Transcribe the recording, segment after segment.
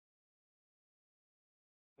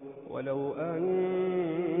ولو أن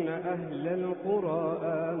أهل القرى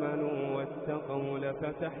آمنوا واتقوا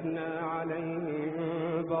لفتحنا عليهم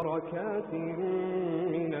بركات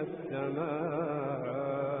من السماء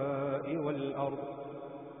والأرض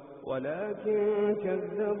ولكن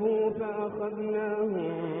كذبوا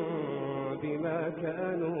فأخذناهم بما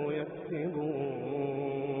كانوا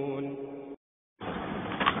يكسبون.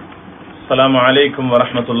 السلام عليكم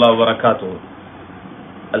ورحمة الله وبركاته.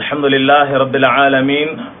 الحمد لله رب العالمين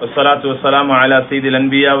والصلاة والسلام على سيد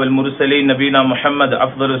الأنبياء والمرسلين نبينا محمد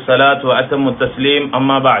أفضل الصلاة وأتم التسليم.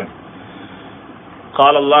 أما بعد،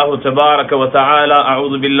 قال الله تبارك وتعالى: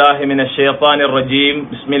 أعوذ بالله من الشيطان الرجيم.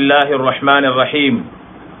 بسم الله الرحمن الرحيم.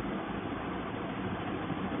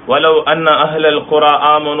 ولو أن أهل القرى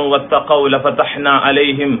آمنوا واتقوا لفتحنا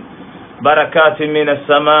عليهم بركات من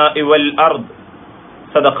السماء والأرض.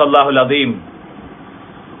 صدق الله العظيم.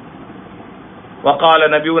 وقال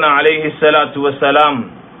نبينا عليه الصلاة والسلام: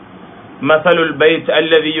 مثل البيت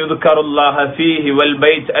الذي يذكر الله فيه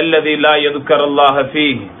والبيت الذي لا يذكر الله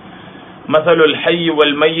فيه مثل الحي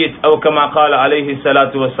والميت أو كما قال عليه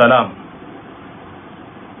الصلاة والسلام.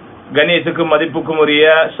 கணியத்துக்கும் மதிப்புக்கும் உரிய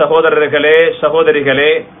சகோதரர்களே,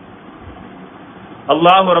 சகோதரிகளே,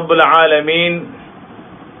 அல்லாஹ் ரப்புல் ஆலமீன்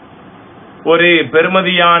ஒரு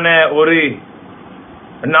பெருமதியான ஒரு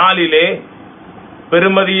நாளிலே,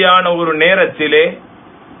 பெருமதியான ஒரு நேரத்திலே,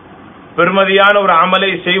 பெருமதியான ஒரு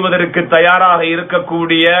அமலை செய்வதற்கு தயாராக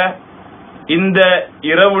இருக்கக்கூடிய இந்த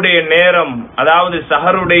இரவுடைய நேரம், அதாவது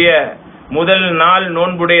சஹருடைய முதல் நாள்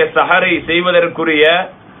நோன்புடைய சஹரை செய்வதற்குரிய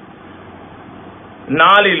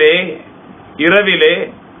நாளிலே, இரவிலே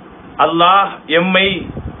அல்லாஹ் எம்மை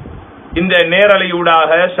இந்த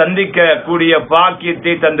நேரலையூடாக சந்திக்க கூடிய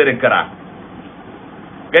பாக்கியத்தை தந்திருக்கிறார்.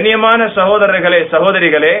 கண்ணியமான சகோதரர்களே,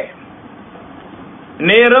 சகோதரிகளே,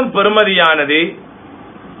 நேரம் பெருமதியானது.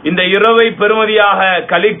 இந்த இரவை பெருமதியாக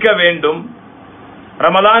கழிக்க வேண்டும்.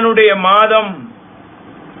 ரமலானுடைய மாதம்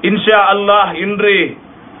இன்ஷா அல்லாஹ் இன்று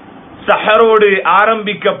சஹரோடு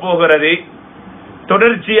ஆரம்பிக்க போகிறது.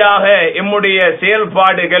 தொடர்ச்சியாக எம்முடைய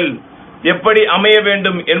செயல்பாடுகள் எப்படி அமைய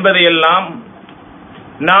வேண்டும் என்பதையெல்லாம்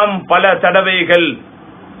நாம் பல தடவைகள்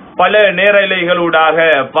பல நேரலைகளூடாக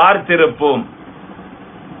பார்த்திருப்போம்.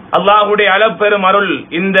 அல்லாஹுடைய அளப்பெரும் அருள்,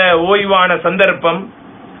 இந்த ஓய்வான சந்தர்ப்பம்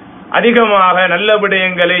அதிகமாக நல்ல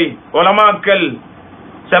விடயங்களை உலமாக்கள்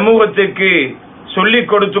சமூகத்துக்கு சொல்லிக்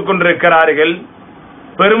கொடுத்து கொண்டிருக்கிறார்கள்.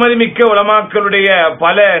 பெருமதிமிக்க உலமாக்களுடைய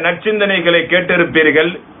பல நற்சிந்தனைகளை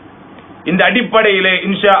கேட்டிருப்பீர்கள். இந்த அடிப்படையிலே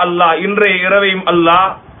இன்ஷா அல்லாஹ் இன்றைய இரவையும் அல்லாஹ்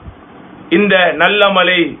இந்த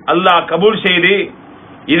நல்லமலை அல்லாஹ் கபூல் செய்து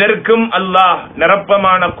இதற்கும் அல்லாஹ்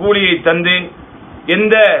நிரப்பமான கூலியை தந்து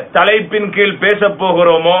எந்த தலைப்பின் கீழ் பேச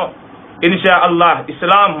போகிறோமோ இன்ஷா அல்லாஹ்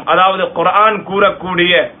இஸ்லாம், அதாவது குர்ஆன்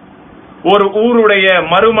கூறக்கூடிய ஒரு ஊருடைய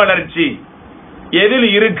மறுமலர்ச்சி எதில்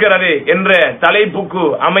இருக்கிறது என்ற தலைப்புக்கு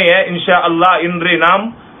அமைய இன்ஷா அல்லாஹ் இன்று நாம்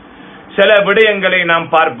சில விடயங்களை நாம்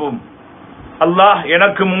பார்ப்போம். அல்லாஹ்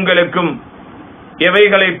எனக்கும் உங்களுக்கும்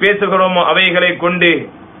எவைகளை பேசுகிறோமோ அவைகளை கொண்டு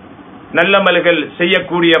நல்லமல்கள்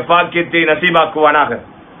செய்யக்கூடிய பாக்கியத்தை நசீபாக்குவானாக.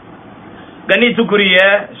 கணித்துக்குரிய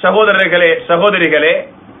சகோதரர்களே, சகோதரிகளே,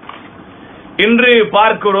 இன்று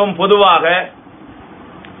பார்க்கிறோம், பொதுவாக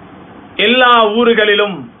எல்லா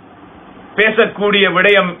ஊர்களிலும் பேசக்கூடிய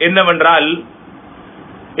விடயம் என்னவென்றால்,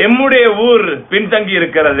 எம்முடைய ஊர் பின்தங்கி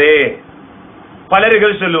இருக்கிறது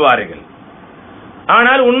பலர்கள் சொல்லுவார்கள்.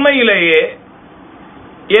 ஆனால் உண்மையிலேயே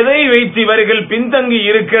எதை வைத்து இவர்கள் பின்தங்கி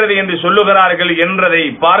இருக்கிறது என்று சொல்லுகிறார்கள் என்றதை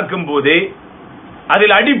பார்க்கும்போது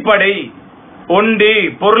அதில் அடிப்படை ஒன்று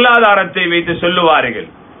பொருளாதாரத்தை வைத்து சொல்லுவார்கள்,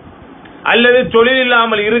 அல்லது தொழில்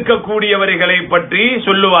இல்லாமல் இருக்கக்கூடியவர்களை பற்றி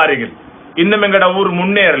சொல்லுவார்கள். இன்னும் எங்கட ஊர்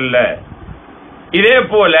முன்னேறல. இதே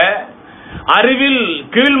போல அறிவில்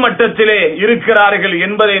கீழ்மட்டத்திலே இருக்கிறார்கள்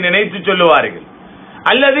என்பதை நினைத்து சொல்லுவார்கள்.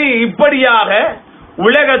 அல்லது இப்படியாக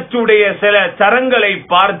உலகத்துடைய சில தரங்களை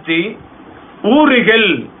பார்த்து ஊர்கள்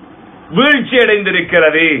வீழ்ச்சி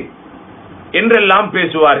அடைந்திருக்கிறது என்றெல்லாம்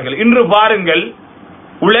பேசுவார்கள். இன்று பாருங்கள்,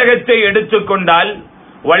 உலகத்தை எடுத்துக்கொண்டால்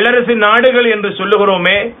வல்லரசு நாடுகள் என்று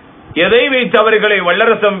சொல்லுகிறோமே, எதை வைத்து அவர்களை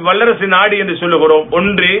வல்லரசு நாடு என்று சொல்லுகிறோம்?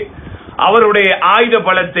 ஒன்று அவருடைய ஆயுத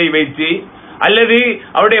பலத்தை வைத்து, அல்லது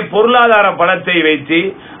அவருடைய பொருளாதார பலத்தை வைத்து,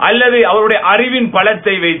 அல்லது அவருடைய அறிவின்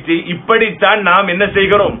பலத்தை வைத்து, இப்படித்தான் நாம் என்ன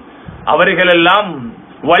செய்கிறோம்? அவர்களெல்லாம்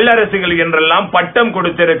வல்லரசுகள் என்றெல்லாம் பட்டம்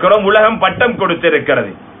கொடுத்திருக்கிறோம், உலகம் பட்டம்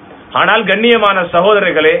கொடுத்திருக்கிறது. ஆனால் கண்ணியமான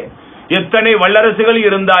சகோதரர்களே, எத்தனை வல்லரசுகள்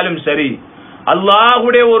இருந்தாலும் சரி,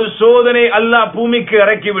 அல்லாஹ்வுடைய ஒரு சோதனை அல்லாஹ் பூமிக்கு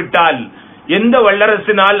இறக்கிவிட்டால் எந்த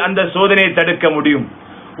வல்லரசினால் அந்த சோதனையை தடுக்க முடியும்?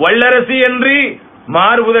 வல்லரசு என்று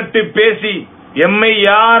மார்புதட்டு பேசி எம்மை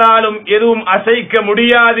யாராலும் எதுவும் அசைக்க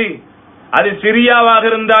முடியாது. அது சிரியாவாக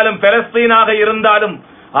இருந்தாலும், பலஸ்தீனாக இருந்தாலும்,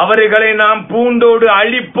 அவர்களை நாம் பூண்டோடு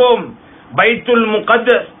அழிப்போம். பைத்துல்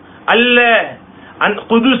முகத்தஸ் அல்ல,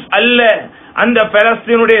 குதுஸ் அல்ல, அந்த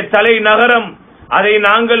பலஸ்தீனுடைய தலைநகரம், அதை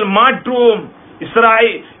நாங்கள் மாற்றுவோம்,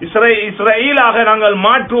 இஸ்ரேலாக நாங்கள்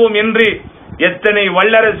மாற்றுவோம் என்று எத்தனை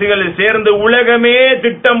வல்லரசுகள் சேர்ந்து உலகமே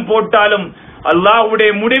திட்டம் போட்டாலும்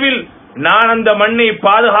அல்லாஹ்வுடைய முடிவில் நான் அந்த மண்ணை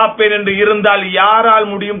பாதுகாப்பேன் என்று இருந்தால் யாரால்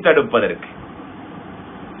முடியும் தடுப்பதற்கு?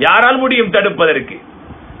 யாரால் முடியும் தடுப்பதற்கு?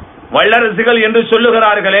 வல்லரசுகள் என்று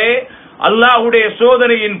சொல்லுகிறார்களே, அல்லாஹ்வுடைய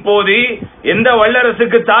சோதனையின் போது எந்த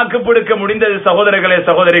வல்லரசுக்கு தாக்கு பிடிக்க முடிந்தது? சகோதரர்களே,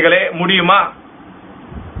 சகோதரிகளே, முடியுமா?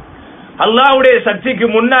 அல்லாஹ்வுடைய சக்திக்கு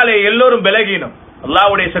முன்னாலே எல்லோரும் பலகீனம்.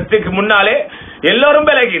 அல்லாஹ்வுடைய சக்திக்கு முன்னாலே எல்லோரும்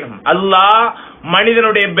பலகீனம். அல்லாஹ்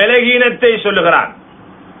மனிதனுடைய பலகீனத்தை சொல்லுகிறான்.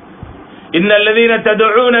 இன்னல்லதீன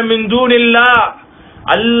ததுஊன மின் தூனில்லாஹ்,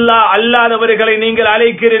 அல்லாஹ் அல்லாதவர்களை நீங்கள்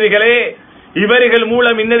அழைக்கிறீர்களே, இவர்கள்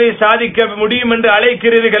மூலம் இன்னதை சாதிக்க முடியும் என்று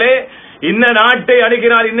அழைக்கிறீர்களே, இன்ன நாட்டை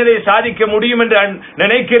அணுகினார் இன்னதை சாதிக்க முடியும் என்று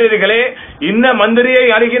நினைக்கிறீர்களே, இன்ன மந்திரியை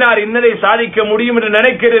அணுகினார் இன்னதை சாதிக்க முடியும் என்று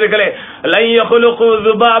நினைக்கிறீர்களே, லன் யഖ்லுகு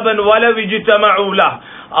ذுபாபன் வலவ் இஜ்தமஉ லஹ்,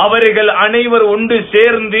 அவர்கள் அனைவர் ஒன்று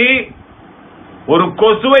சேர்ந்து ஒரு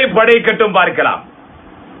கொசுவை படைக்கட்டும் பார்க்கலாம்.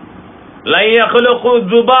 லன் யഖ்லுகு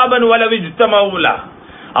ذுபாபன் வலவ் இஜ்தமஉ லஹ்,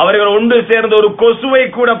 அவர்கள் ஒன்று சேர்ந்து ஒரு கொசுவை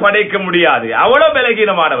கூட படைக்க முடியாது. அவ்வளவு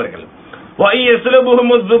பலகீனமானவர்கள்.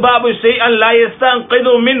 வயஸ்லபுஹும் ذுபாபு ஷைஅன் லா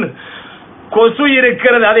யஸ்தன்கிது மின், கொசு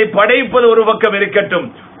இருக்கிறது, அதை படைப்பது ஒரு பக்கம் இருக்கட்டும்,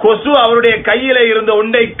 கொசு அவருடைய கையில இருந்த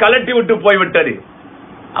ஒன்றை கலட்டி விட்டு போய்விட்டது.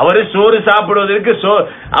 அவர் சோறு சாப்பிடுவதற்கு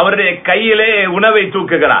அவருடைய கையிலே உணவை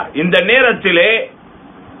தூக்குகிறார். இந்த நேரத்திலே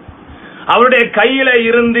அவருடைய கையில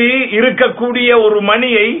இருந்து இருக்கக்கூடிய ஒரு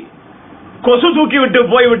மணியை கொசு தூக்கிவிட்டு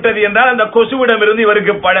போய்விட்டது என்றால் அந்த கொசுவிடம் இருந்து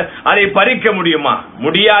இவருக்கு அதை பறிக்க முடியுமா?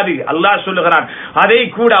 முடியாது. அல்லாஹ் சொல்லுகிறான், அதை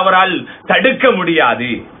கூட அவரால் தடுக்க முடியாது,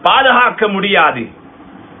 பாதுகாக்க முடியாது.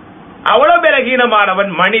 அவ்வளவு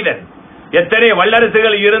பலகீனமானவன் மனிதன். எத்தனை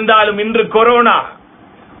வல்லரசுகள் இருந்தாலும் இன்று கொரோனா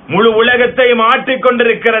முழு உலகத்தை மாற்றிக்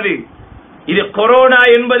கொண்டிருக்கிறது. இது கொரோனா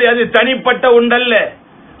என்பது அது தனிப்பட்ட ஒன்றல்ல.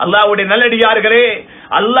 அல்லாஹ்வுடைய நல்லடியார்களே,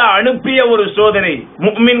 அல்லாஹ் அனுப்பிய ஒரு சோதனை.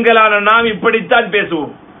 முஃமின்களான நாம் இப்படித்தான்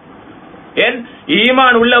பேசுவோம். ஏன்?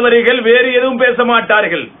 ஈமான் உள்ளவர்கள் வேறு எதுவும் பேச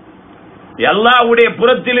மாட்டார்கள். அல்லாஹ்வுடைய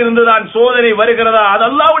புறத்தில் இருந்துதான் சோதனை வருகிறதா? அது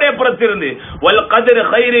அல்லாஹ்வுடைய புறத்திலிருந்து. வல் கத்ர்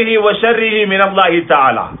கைரிஹி வ ஷர்ரிஹி மினல்லாஹி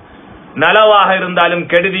தஆலா, நலவாக இருந்தாலும்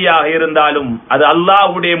கெடுதியாக இருந்தாலும் அது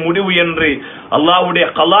அல்லாஹ்வுடைய முடிவு என்று அல்லாஹ்வுடைய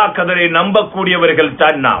கலா கதரை நம்பக்கூடியவர்கள்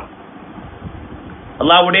தான் நாம்.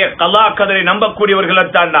 அல்லாஹ்வுடைய கலா கதரை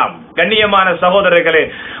நம்பக்கூடியவர்கள் தான் நாம். கண்ணியமான சகோதரர்களே,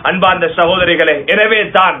 அன்பார்ந்த சகோதரிகளே, எனவே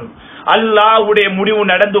தான் அல்லாஹ்வுடைய முடிவு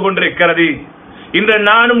நடந்து கொண்டிருக்கிறது. இன்று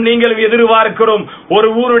நானும் நீங்கள் எதிர்பார்க்கிறோம். ஒரு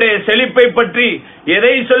ஊருடைய செழிப்பை பற்றி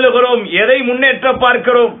எதை சொல்லுகிறோம்? எதை முன்னேற்ற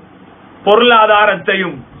பார்க்கிறோம்?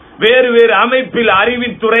 பொருளாதாரத்தையும் வேறு வேறு அமைப்பில்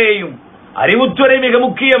அறிவுத்துறையையும். அறிவுத்துறை மிக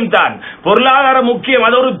முக்கியம் தான், பொருளாதாரம் முக்கியம்,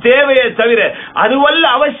 அது ஒரு தேவையை தவிர அதுவல்ல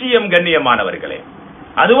அவசியம். கண்ணியமானவர்களே,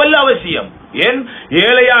 அதுவல்ல அவசியம். ஏன்?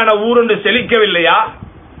 ஏழையான ஊர் ஒன்று செழிக்கவில்லையா?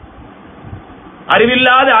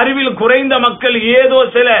 அறிவில்லாத அறிவில் குறைந்த மக்கள் ஏதோ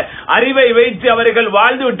சில அறிவை வைத்து அவர்கள்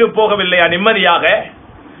வாழ்ந்து விட்டு போகவில்லையா நிம்மதியாக?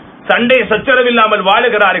 சண்டை சச்சரவில்லாமல்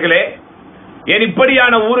வாழுகிறார்களே. ஏன்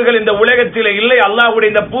இப்படியான ஊர்கள் இந்த உலகத்திலே இல்லை?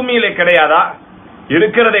 அல்லாஹ்வுடைய இந்த பூமியிலே கிடையாதா?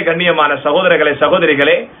 இருக்கிறதே. கண்ணியமான சகோதரர்களே,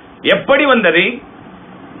 சகோதரிகளே, எப்படி வந்தது?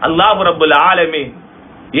 அல்லாஹ் ரப்புல் ஆலமீன்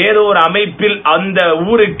ஏதோ ஒரு அமைப்பில் அந்த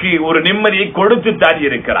ஊருக்கு ஒரு நிம்மதியை கொடுத்து தாரி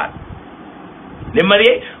இருக்கிறார்.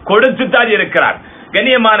 நிம்மதியை கொடுத்து தாரி இருக்கிறார்.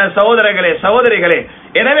 கண்ணியமான சகோதரர்களே, சகோதரிகளே,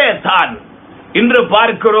 எனவே தான் இன்று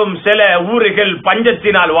பார்க்கிறோம் சில ஊர்கள்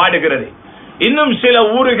பஞ்சத்தினால் வாடுகிறது. இன்னும் சில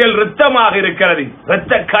ஊர்கள் இரத்தமாக இருக்கிறது,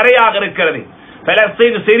 இரத்த கரையாக இருக்கிறது.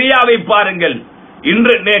 பலஸ்தீன், சிரியாவை பாருங்கள்.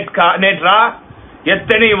 இன்று நேற்றா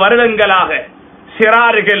எத்தனை வருடங்களாக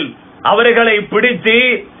சிறார்கள் அவர்களை பிடித்து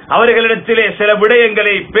அவர்களிடத்திலே சில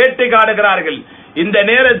விடயங்களை பேட்டி காணுகிறார்கள். இந்த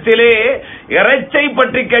நேரத்திலே இறைச்சை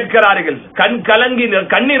பற்றி கேட்கிறார்கள். கண் கலங்கி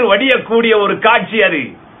கண்ணீர் வடியக்கூடிய ஒரு காட்சி அது.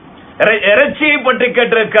 இறைச்சியை பற்றி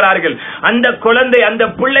கேட்டிருக்கிறார்கள். அந்த குழந்தை, அந்த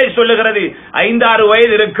பிள்ளை சொல்லுகிறது, 5-6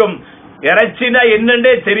 வயது இருக்கும், இறைச்சினா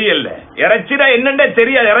என்னண்டே தெரியல, இறைச்சினா என்னண்டே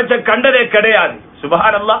தெரியாது, இறைச்ச கண்டதே கிடையாது.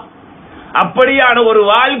 சுப்ஹானல்லாஹ். அப்படியான ஒரு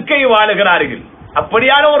வாழ்க்கை வாழுகிறார்கள்,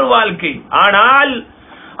 அப்படியான ஒரு வாழ்க்கை. ஆனால்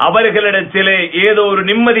அவர்களிடத்திலே ஏதோ ஒரு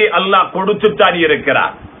நிம்மதி அல்லாஹ் கொடுத்துத்தான்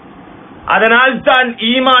இருக்கிறார். அதனால் தான்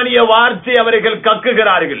ஈமானிய வார்த்தை அவர்கள்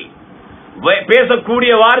கக்குகிறார்கள்.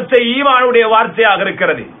 பேசக்கூடிய வார்த்தை ஈமானுடைய வார்த்தையாக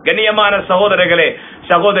இருக்கிறது. கண்ணியமான சகோதரர்களே,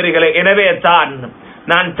 சகோதரிகளே, எனவே தான்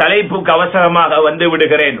நான் தலைப்புக்கு அவசரமாக வந்து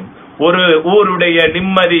விடுகிறேன். ஒரு ஊருடைய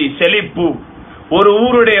நிம்மதி, செழிப்பு, ஒரு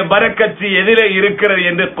ஊருடைய பரக்கத்து எதிலே இருக்கிறது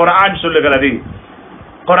என்று குர்ஆன் சொல்லுகிறது.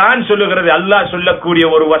 குர்ஆன் சொல்லுகிறது, அல்லாஹ் சொல்லக்கூடிய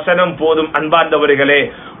ஒரு வசனம் போதும். அன்பார்ந்தவர்களே,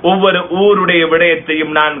 ஒவ்வொரு ஊருடைய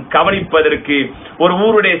விடயத்தையும் நான் கவனிப்பதற்கு, ஒரு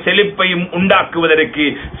ஊருடைய செழிப்பையும் உண்டாக்குவதற்கு,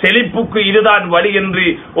 செழிப்புக்கு இதுதான் வழி என்று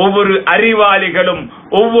ஒவ்வொரு அறிவாளிகளும்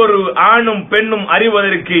ஒவ்வொரு ஆணும் பெண்ணும்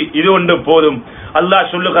அறிவதற்கு இது ஒன்று போதும்.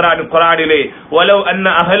 அல்லாஹ் சொல்லுகிறான் குர்ஆனிலே, வலவ்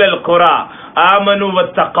அன்ன அஹ்லல் குரா ஆமனு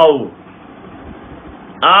வத்தகவ்,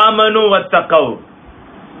 ஆமனு வத்தகவ்.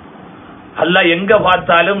 அல்லாஹ் எங்க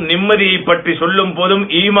பார்த்தாலும் நிம்மதியை பற்றி சொல்லும் போதும்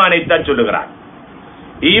ஈமானைத்தான் சொல்லுகிறான்.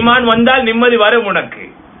 ஈமான் வந்தால் நிம்மதி வரும். உனக்கு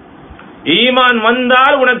ஈமான்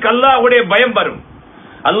வந்தால் உனக்கு அல்லாஹ்வுடைய பயம் வரும்.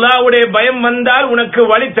 அல்லாஹ்வுடைய பயம் வந்தால் உனக்கு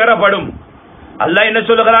வழி தரப்படும். அல்லாஹ் என்ன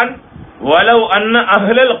சொல்லுகிறான்? வலவ் அன்ன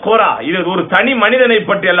அஹ்லல் குரா. இது ஒரு தனி மனிதனை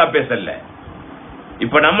பற்றி அல்லாஹ் பேசல.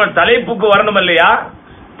 இப்ப நம்ம தலைப்புக்கு வரணும் இல்லையா?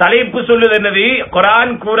 தலைப்பு சொல்லுது என்னது?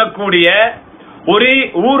 குர்ஆன் கூறக்கூடிய ஒரு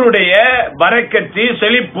ஊருடைய பரக்கத்து,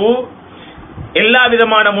 செழிப்பு, எல்லா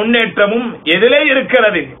விதமான முன்னேற்றமும் எதிலே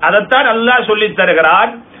இருக்கிறது? அதைத்தான் அல்லாஹ் சொல்லி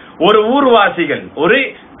தருகிறான். ஒரு ஊர்வாசிகள், ஒரு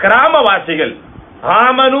கிராமவாசிகள்,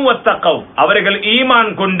 ஆமனு வத்தகவ், அவர்கள்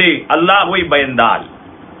ஈமான் கொண்டு அல்லாஹ்வை பயந்தால்.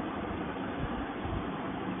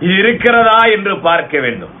 இது இருக்கிறதா என்று பார்க்க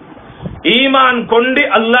வேண்டும். ஈமான் கொண்டு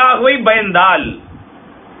அல்லாஹ்வை பயந்தால்,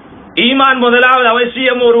 ஈமான் முதலாவது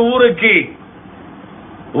அவசியம். ஒரு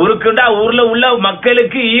ஊருக்குண்டா ஊர்ல உள்ள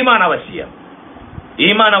மக்களுக்கு ஈமான் அவசியம்.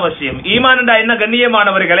 ஈமான் அவசியம். ஈமான் என்றா என்ன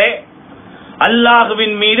கண்ணியமானவர்களே?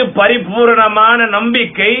 அல்லாஹ்வின் மீது பரிபூர்ணமான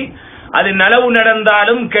நம்பிக்கை. அது நலவு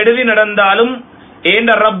நடந்தாலும் கெடுதி நடந்தாலும்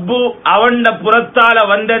ஏண்ட ரப்பு அவண்ட புறத்தால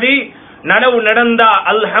வந்தது. நனவு நடந்தா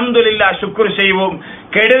அல்ஹம்துலில்லாஹ் சுக்ர் செய்வோம்.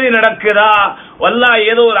 கெடுதி நடக்குதா, அல்லாஹ்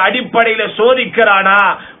ஏதோ ஒரு அடிப்படையில சோதிக்கிறானா,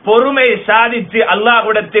 பொறுமை சாதித்து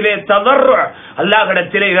அல்லாஹ்விடத்திலே ததர்ரு,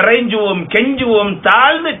 அல்லாஹ்விடத்திலே இறைஞ்சுவோம், கெஞ்சுவோம்,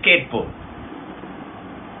 தாழ்ந்து கேட்போம்,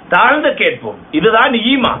 தாழ்ந்து கேட்போம். இதுதான்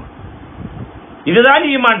ஈமான். இதுதான்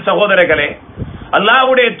ஈமான் சகோதரர்களே.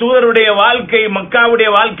 அல்லாஹ்வுடைய தூதருடைய வாழ்க்கை, மக்காவுடைய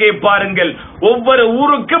வாழ்க்கையை பாருங்கள். ஒவ்வொரு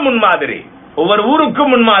ஊருக்கும் முன்மாதிரி, ஒவ்வொரு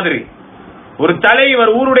ஊருக்கும் முன்மாதிரி. ஒரு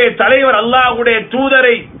தலைவர், ஊருடைய தலைவர் அல்லாஹ்வுடைய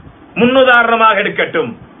தூதரை முன்னுதாரணமாக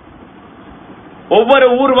எடுக்கட்டும். ஒவ்வொரு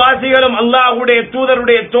ஊர்வாசிகளும் அல்லாஹ்வுடைய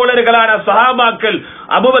தூதருடைய தோழர்களான சஹாபாக்கள்,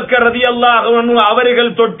 அபூபக்கர் ரலியல்லாஹு அன்ஹு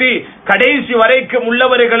அவர்கள் தொட்டி கடைசி வரைக்கும்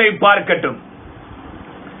உள்ளவர்களை பார்க்கட்டும்.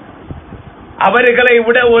 அவர்களை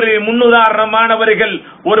விட ஒரு முன்னுதாரணமானவர்கள்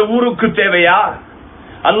ஒரு ஊருக்கு தேவையா?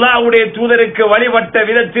 அல்லாஹ்வுடைய தூதருக்கு வழிபட்ட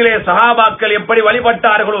விதத்திலே சஹாபாக்கள் எப்படி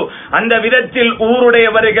வழிபட்டார்களோ அந்த விதத்தில்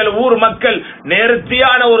ஊருடையவர்கள், ஊர் மக்கள்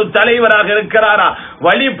நேர்த்தியான ஒரு தலைவராக இருக்கிறாரா,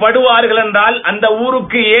 வழிபடுவார்கள் என்றால் அந்த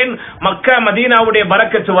ஊருக்கு ஏன் மக்கா மதீனாவுடைய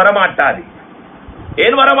பரக்கத்து வரமாட்டாது?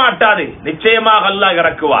 ஏன் வரமாட்டாது? நிச்சயமாக அல்லாஹ்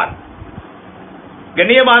இறக்குவார்.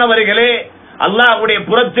 கண்ணியமானவர்களே, அல்லாஹ்வுடைய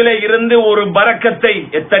புறத்திலே இருந்து ஒரு பரக்கத்தை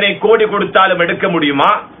எத்தனை கோடி கொடுத்தாலும் எடுக்க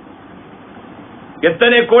முடியுமா?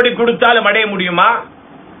 எத்தனை கோடி கொடுத்தாலும் அடைய முடியுமா?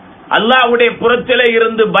 அல்லாஹ்வுடைய புறத்திலே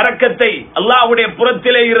இருந்து பரக்கத்தை, அல்லாஹ்வுடைய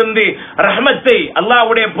புறத்திலே இருந்து ரஹ்மத்தை,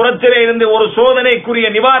 அல்லாஹ்வுடைய புறத்திலே இருந்து ஒரு சோதனைக்குரிய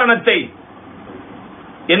நிவாரணத்தை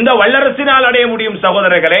எந்த வல்லரசினால் அடைய முடியும்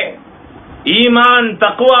சகோதரர்களே? ஈமான்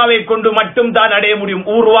தக்வாவை கொண்டு மட்டும் தான் அடைய முடியும்.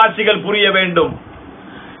 ஊர்வாசிகள் புரிய வேண்டும்.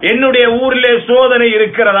 என்னுடைய ஊரிலே சோதனை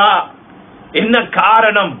இருக்கிறதா? என்ன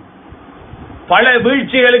காரணம்? பல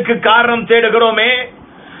வீழ்ச்சிகளுக்கு காரணம் தேடுகிறோமே.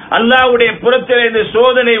 அல்லாஹ்வுடைய புறத்திலே இந்த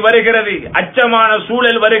சோதனை வருகிறது, அச்சமான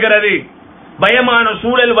சூழல் வருகிறது, பயமான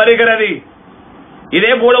சூழல் வருகிறது, இதே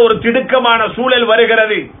போல ஒரு திடுக்கமான சூழல்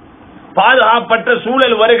வருகிறது, பாதுகாப்பற்ற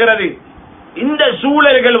சூழல் வருகிறது. இந்த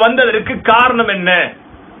சூழல்கள் வந்ததற்கு காரணம் என்ன?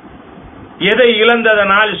 எதை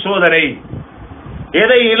இழந்ததனால் சோதனை,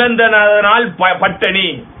 எதை இழந்ததனால் பட்டணி,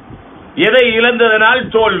 எதை இழந்ததனால்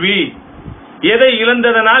தோல்வி, எதை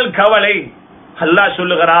இழந்ததனால் கவலை? அல்லாஹ்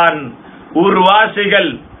சொல்லுகிறான்,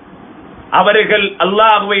 ஊர்வாசிகள் அவர்கள்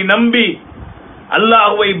அல்லாஹ்வை நம்பி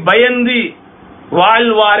அல்லாஹ்வை பயந்து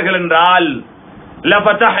வாழ்வார்கள் என்றால்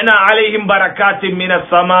லஃபதஹ்னா அலைஹிம் பரக்காத்தின் மினஸ்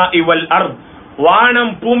ஸமாஇ வல் அர்த்,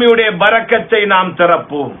 வானம் பூமியுடைய பரக்கத்தை நாம்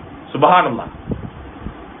திறப்போம். சுப்ஹானல்லாஹ்.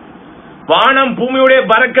 வானம் பூமியுடைய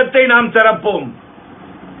பரக்கத்தை நாம் திறப்போம்.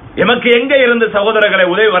 எமக்கு எங்க இருந்து சகோதரர்களை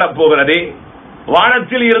உதவி வரப்போகிறது?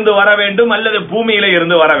 வானத்தில் இருந்து வர வேண்டும் அல்லது பூமியில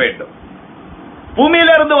இருந்து வர வேண்டும்? பூமியில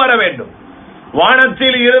இருந்து வர வேண்டும்.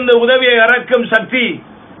 வானத்தில் இருந்து உதவியை இறக்கும் சக்தி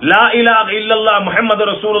லா இலாஹ இல்லல்லாஹ் முஹம்மது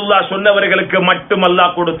ரசூலுல்லாஹ் சொன்னவர்களுக்கு மட்டும்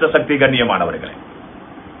அல்லாஹ் கொடுத்த சக்தி. கண்ணியமானவர்களே,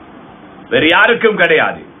 வேறு யாருக்கும்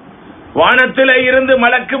கிடையாது. வானத்திலே இருந்து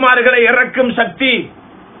மலக்குமார்களை இறக்கும் சக்தி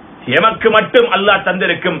எமக்கு மட்டும் அல்லாஹ்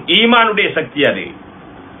தந்திருக்கும் ஈமானுடைய சக்தி அது.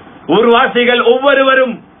 ஊர்வாசிகள்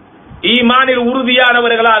ஒவ்வொருவரும் ஈமானில்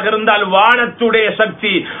உறுதியானவர்களாக இருந்தால் வானத்துடைய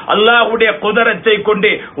சக்தி, அல்லாஹ்வுடைய குதரத்தை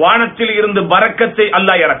கொண்டு வானத்தில் இருந்து பரக்கத்தை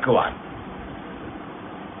அல்லாஹ் இறக்குவான்.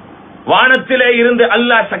 வானத்திலே இருந்து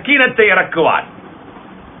அல்லாஹ் சக்கீனத்தை இறக்குவான்.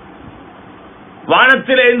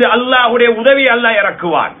 வானத்திலிருந்து அல்லாஹ்வுடைய உதவி அல்லாஹ்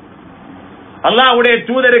இறக்குவான். அல்லாஹ்வுடைய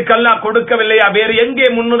தூதருக்கு அல்லாஹ் கொடுக்கவில்லையா? வேறு எங்கே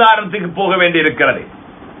முன்னுதாரணத்துக்கு போக வேண்டி இருக்கிறது?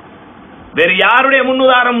 வேறு யாருடைய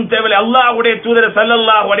முன்னுதாரணம் தேவையில்லை. அல்லாஹ்வுடைய தூதர்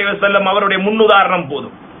ஸல்லல்லாஹு அலைஹி வஸல்லம் அவருடைய முன்னுதாரணம்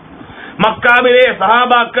போதும். மக்காவிலே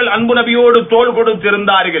சஹாபாக்கள் அன்பு நபியோடு தோள்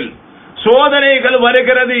கொடுத்திருந்தார்கள். சோதனைகள்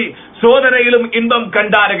வருகிறது, சோதனையிலும் இன்பம்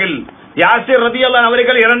கண்டார்கள். யாசிர் ரலியல்லாஹு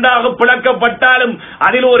அவர்கள் இரண்டாக பிளக்கப்பட்டாலும்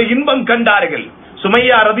அதில் ஒரு இன்பம் கண்டார்கள்.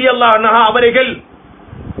 சுமையா ரலியல்லாஹு அன்ஹா அவர்கள்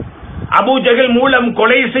அபூ ஜஹல் மூலம்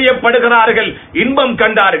கொலை செய்யப்படுகிறார்கள், இன்பம்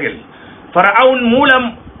கண்டார்கள். ஃபரவுன் மூலம்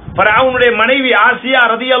ஃபரவுனுடைய மனைவி ஆசியா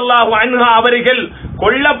ரலியல்லாஹு அன்ஹா அவர்கள்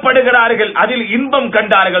கொல்லப்படுகிறார்கள், அதில் இன்பம்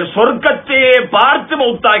கண்டார்கள். சொர்க்கத்தையே பார்த்து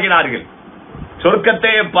மௌத்தாகினார்கள்,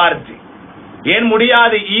 சொர்க்கத்தையே பார்த்து. ஏன்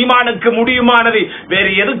முடியாது? ஈமானுக்கு முடியுமானது வேறு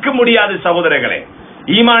எதுக்கு முடியாது சகோதரர்களே?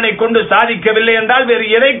 ஈமானை கொண்டு சாதிக்கவில்லை என்றால் வேறு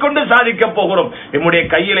எதை கொண்டு சாதிக்க போகிறோம்? நம்முடைய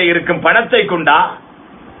கையில இருக்கும் பணத்தை கொண்டா?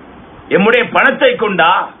 நம்முடைய பணத்தை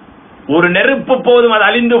கொண்டா? ஒரு நெருப்பு போதும் அது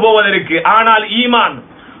அழிந்து போவதற்கு. ஆனால் ஈமான்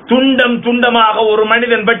துண்டம் துண்டமாக ஒரு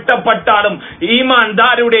மனிதன் வெட்டப்பட்டாலும்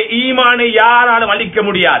ஈமான்தாரியுடைய ஈமானை யாராலும் அழிக்க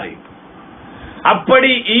முடியாது.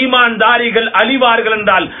 அப்படி ஈமான்தாரிகள் அழிவார்கள்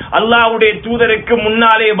என்றால் அல்லாஹ்வுடைய தூதருக்கு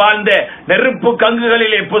முன்னாலே வாழ்ந்த நெருப்பு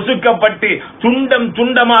கங்குகளிலே பொசுக்கப்பட்டு துண்டம்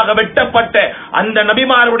துண்டமாக வெட்டப்பட்ட அந்த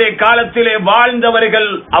நபிமாருடைய காலத்திலே வாழ்ந்தவர்கள்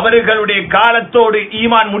அவர்களுடைய காலத்தோடு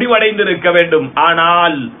ஈமான் முடிவடைந்திருக்க வேண்டும்.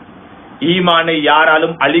 ஆனால் ஈமானை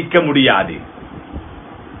யாராலும் அழிக்க முடியாது.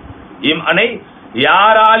 ஈமானை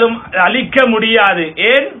யாராலும் அழிக்க முடியாது.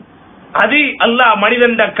 ஏன்? அது அல்லாஹ்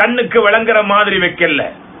மனிதன் கண்ணுக்கு விளங்குற மாதிரி வைக்கல.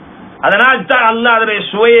 அதனால் தான் அல்லாஹ் அதனுடைய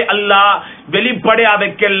சுவையை அல்லாஹ் வெளிப்படையா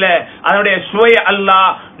வைக்கல. அதனுடைய சுவையை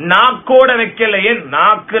அல்லாஹ் நாக்கோட வைக்கல. ஏன்?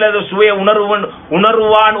 நாக்குல சுவையை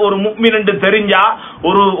உணர்வான் ஒரு முஃமின் என்று தெரிஞ்சா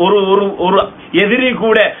ஒரு ஒரு ஒரு எதிரி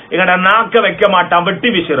கூட எங்கட நாக்க வைக்க மாட்டான், வெட்டி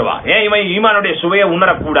விசிறுவான். ஏன்? இவன் ஈமானுடைய சுவையை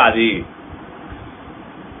உணரக்கூடாது.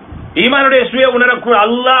 ஈமானுடைய சுவையை உணரக்கூடாது.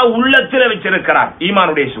 அல்லாஹ் உள்ளத்தில் வச்சிருக்கிறார்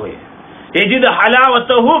ஈமானுடைய சுவையை. எஜிது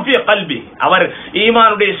ஹலாவத்தஹு ஃபீ கல்பி. அவர்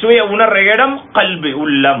ஈமானுடைய சுவையை உணர்ற இடம் கல்பி,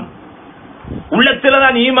 உள்ளம். உள்ளத்துல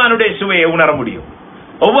தான் ஈமானுடைய சுவையை உணர முடியும்.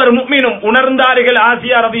 ஒவ்வொரு முஃமினும் உணர்ந்தார்கள்.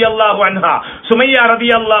 ஆசியா ரலியல்லாஹு அன்ஹா, சுமையா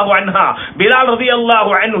ரலியல்லாஹு அன்ஹா, பிலால்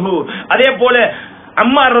ரலியல்லாஹு அன்ஹு, அதே போல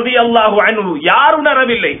அம்மார் ரலியல்லாஹு அன்ஹு. யார்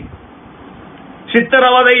உணரவில்லை?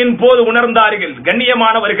 சித்திரவதையின் போது உணர்ந்தார்கள்.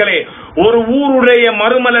 கண்ணியமானவர்களே, ஒரு ஊருடைய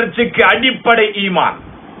மறுமலர்ச்சிக்கு அடிப்படை ஈமான்.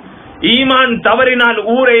 ஈமான் தவறினால்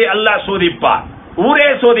ஊரை அல்லாஹ் சோதிப்பார், ஊரே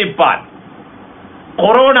சோதிப்பார்.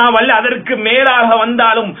 கொரோனாவல்ல அதற்கு மேலாக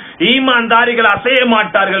வந்தாலும் ஈமான்தாரிகள் அசைய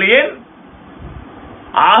மாட்டார்கள். ஏன்?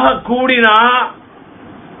 ஆக கூடினா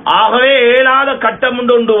ஆகவே ஏலாத கட்டம்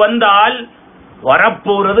ஒன்று வந்தால்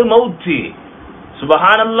வரப்போறது மௌத்து.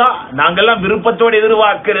 சுபஹானல்லாஹ். நாங்கெல்லாம் விருப்பத்தோடு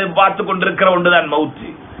பார்த்து கொண்டிருக்கிற ஒன்றுதான் மௌத்து.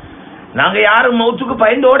 நாங்க யாரும் மௌத்துக்கு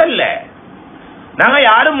பயந்து ஓடல. நாங்க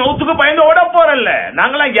யாரும் மௌத்துக்கு பயந்து ஓட போறல்ல.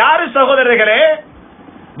 நாங்களாம் யாரு சகோதரர்களே?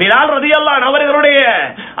 பிலால் ரலியல்லாஹு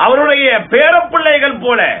அவருடைய பேரப்பிள்ளைகள்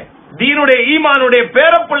போல, தீனுடைய ஈமானுடைய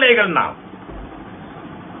பேரப்பிள்ளைகள் நாம்.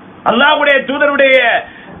 அல்லாஹ்வுடைய தூதருடைய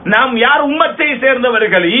நாம் யார் உம்மத்தை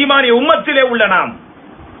சேர்ந்தவர்கள்? ஈமானிய உம்மத்திலே உள்ள நாம்.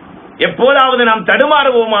 எப்போதாவது நாம்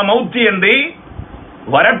தடுமாறுவோமா மௌத்து என்று?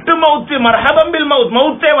 வரட்டும் மௌத்து, மர்ஹபம் பில் மௌத்,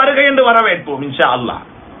 மௌத்தே வருகை என்று வரவேற்போம் இன்ஷா அல்லாஹ்.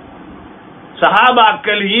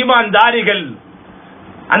 சஹாபாக்கள், ஈமான்தாரிகள்,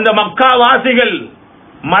 அந்த மக்கா வாசிகள்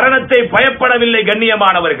மரணத்தை பயப்படவில்லை.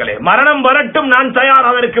 கண்ணியமானவர்களே, மரணம் வரட்டும், நான் தயார்,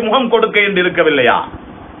 அதற்கு முகம் கொடுக்க என்று இருக்கவில்லையா?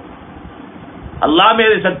 அல்லாஹ்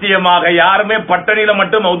மீது சத்தியமாக யாருமே பட்டணியில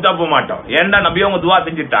மட்டும் மௌத்தா போக மாட்டோம். ஏன்னா நபி அவங்க துவா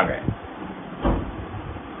செஞ்சிட்டாங்க.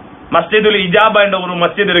 மஸ்ஜிதுல் இஜாபா என்ற ஒரு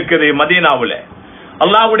மஸ்ஜித் இருக்குது மதீனாவுல.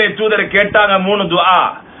 அல்லாஹ்வுடைய தூதர் கேட்டாங்க 3 துஆ.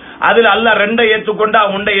 அதுல அல்லாஹ் 2 ஏத்துக்கொண்டா,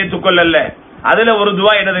 1 ஏத்துக்கொள்ளல. அதுல ஒரு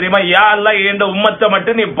துஆ என்ன தெரியுமா? யா அல்லாஹ் என்ற உம்மத்தை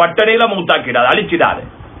மட்டும் நீ பட்டணியில மௌத்தாக்கிடாத, அழிச்சிடாத.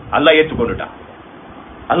 அல்லாஹ் ஏத்துக்கொண்டுட்டான்.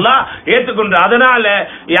 அல்லாஹ் ஏத்துக்கொண்டு. அதனால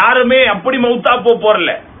யாருமே அப்படி மௌத்தா போறல,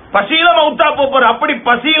 பசியில மௌத்தா போற. அப்படி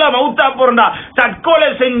பசியில மௌத்தா போறா தற்கொலை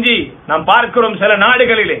செஞ்சு நாம் பார்க்கிறோம் சில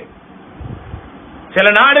நாடுகளிலே.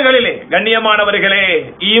 கண்ணியமானவர்களே,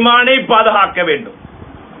 ஈமானை பாதுகாக்க வேண்டும்.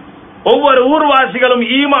 ஒவ்வொரு ஊர்வாசிகளும்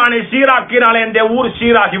ஈமானை சீராக்கினாலே இந்த ஊர்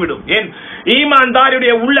சீராகிவிடும். ஏன்?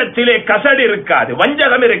 ஈமான்தாரியுடைய உள்ளத்திலே கசடு இருக்காது,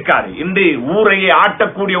 வஞ்சகம் இருக்காது. இன்று ஊரையே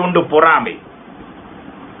ஆட்டக்கூடிய ஒன்று பொறாமை.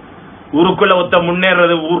 ஊருக்குள்ள ஒத்த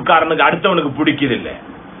முன்னேறது ஊர்க்காரனுக்கு அடுத்தவனுக்கு பிடிக்குது இல்ல.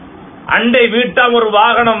 அண்டை வீட்டான் ஒரு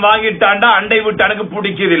வாகனம் வாங்கிட்டான்டா அண்டை வீட்டானுக்கு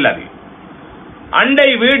பிடிக்குது இல்ல. அது அண்டை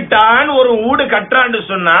வீட்டான் ஒரு வீடு கட்டுறான்னு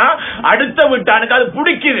சொன்னா அடுத்த வீட்டானுக்கு அது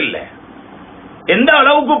பிடிக்குது இல்ல. எந்த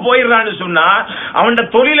அளவுக்கு போயிடுறான்னு சொன்னா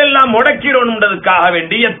அவன் தொழில் எல்லாம் முடக்கிறோம்ன்றதுக்காக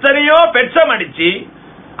வேண்டி எத்தனையோ பெட்சம் அடிச்சு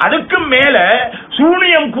அதுக்கு மேல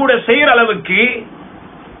சூனியம் கூட செய்யற அளவுக்கு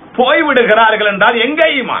போய்விடுகிறார்கள் என்றால் எங்க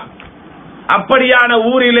ஈமான்? அப்படியான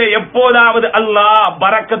ஊரிலே எப்போதாவது அல்லாஹ்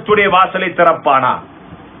பரக்கத்துடைய வாசலை திறப்பானா?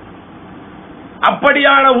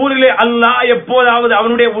 அப்படியான ஊரிலே அல்லாஹ் எப்போதாவது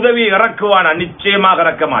அவனுடைய உதவியை இறக்குவானா? நிச்சயமாக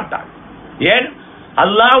இறக்க மாட்டான். ஏன்?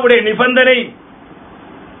 அல்லாஹ்வுடைய நிபந்தனை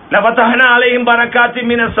லஃபதஹ்னா அலைஹிம் பரக்காத்தின்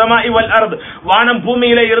மினஸ் ஸமாஇ வல் அர்த், வானம்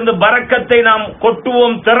பூமியிலே இருந்து பரக்கத்தை நாம்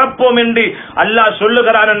கொட்டுவோம் திறப்போம் என்று அல்லாஹ்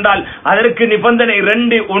சொல்லுகிறான் என்றால் அதற்கு நிபந்தனை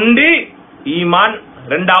 2 உண்டு. ஈமான்,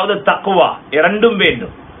 இரண்டாவது தக்வா. இரண்டும்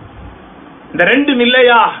வேண்டும். இந்த 2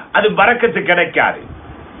 இல்லையா அது பரக்கத்து கிடைக்காது.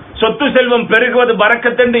 சொத்து செல்வம் பெருகுவது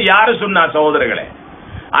பரக்கத்து என்று யாரு சொன்னார் சகோதரர்களே?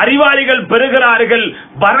 அறிவாளிகள் பெருகிறார்கள்,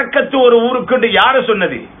 பரக்கத்து ஒரு ஊருக்கு என்று யாரு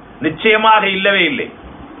சொன்னது? நிச்சயமாக இல்லவே இல்லை.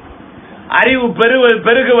 அறிவு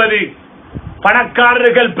பெருகுவது,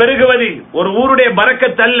 பணக்காரர்கள் பெருகுவது ஒரு ஊருடைய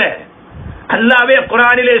பரக்கத்து அல்ல. அல்லாஹ்வே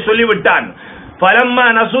குர்ஆனிலே சொல்லிவிட்டான், ஃபலம்மா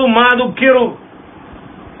நசு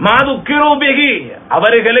மாதுக்கிரு பிஹி,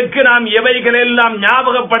 அவர்களுக்கு நாம் எவைகளெல்லாம்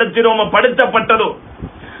ஞாபகப்படுத்தினோமோ படுத்தப்பட்டதோ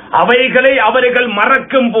அவைகளை அவர்கள்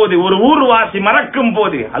மறக்கும் போது, ஒரு ஊர்வாசி மறக்கும்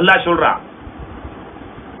போது அல்லாஹ் சொல்றான்.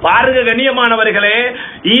 பாருங்க கண்ணியமானவர்களே,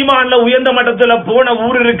 ஈமான்ல உயர்ந்த மட்டத்துல போன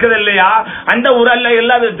ஊர் இருக்குது இல்லையா, அந்த ஊர் அல்ல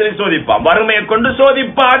எல்லா விதத்திலையும் சோதிப்பான். வறுமையை கொண்டு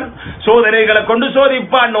சோதிப்பான், சோதனைகளை கொண்டு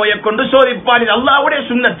சோதிப்பான், நோயை கொண்டு சோதிப்பான். இது அல்லாஹ்வுடைய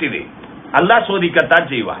சுன்னத். இது அல்லாஹ் சோதிக்கத்தான்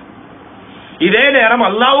செய்வான். இதே நேரம்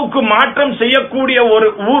அல்லாஹ்வுக்கு மாற்றம் செய்யக்கூடிய ஒரு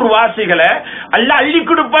ஊர்வாசிகளை அல்லாஹ் அள்ளி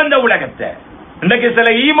கொடுப்பான் இந்த உலகத்தை. இன்றைக்கு சில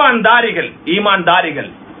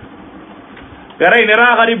ஈமான்தாரிகள் பிறை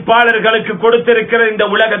நிராகரிப்பாளர்களுக்கு கொடுத்திருக்கிற இந்த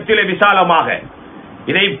உலகத்திலே விசாலமாக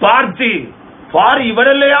இதை பார்த்து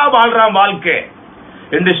இவரெல்லையா வாழ்றான் வாழ்க்கை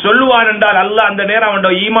என்று சொல்லுவான் என்றால் அல்லாஹ் அந்த நேரம்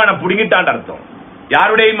அவன் ஈமான புடுங்கிட்டான் அர்த்தம்.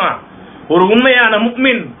 யாருடைய ஈமான்? ஒரு உண்மையான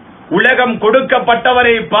முஃமின் உலகம்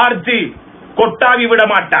கொடுக்கப்பட்டவரை பார்த்து கொட்டாவி விட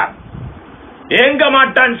மாட்டான், ஏங்க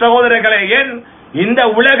மாட்டான் சகோதரர்களே. ஏன்? இந்த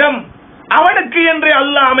உலகம் அவனுக்கு என்றே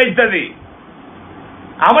அல்லாஹ் அமைத்தது.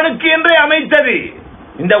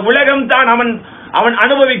 இந்த உலகம் தான் அவன்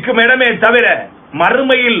அனுபவிக்கும் இடமே தவிர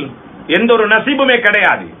மறுமையில் எந்த ஒரு நசீபுமே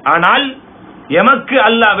கிடையாது. ஆனால் எமக்கு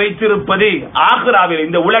அல்லாஹ் வைத்திருப்பது ஆகிராவில்,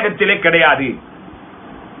 இந்த உலகத்திலே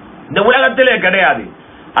கிடையாது.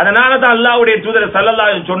 அதனாலதான் அல்லாஹ்வுடைய தூதர் ஸல்லல்லாஹு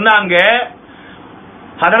அலைஹி வஸல்லம் சொன்னாங்க,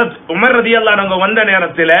 ஹஜ்ரத் உமர் ரலியல்லாஹு அன்ஹு வந்த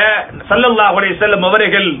நேரத்தில் ஸல்லல்லாஹு அலைஹி வஸல்லம்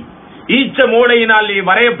அவர்கள் ஈச்ச மூளையினால்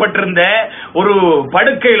வரையப்பட்டிருந்த ஒரு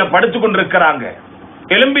படுக்கையில படுத்துக் கொண்டிருக்கிறாங்க.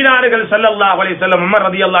 எழும்பினார்கள் ஸல்லல்லாஹு அலைஹி வஸல்லம். உமர்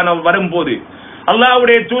ரலியல்லாஹு அன்ஹு வரும்போது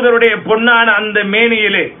அல்லாஹ்வுடைய தூதருடைய பொன்னான அந்த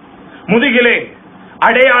மேனியிலே முதுகிலே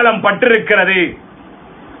அடையாளம் பட்டிருக்கிறது,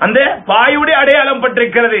 அந்த பாயுடைய அடையாளம்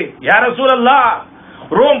பட்டிருக்கிறது. யா ரசூலல்லாஹ்,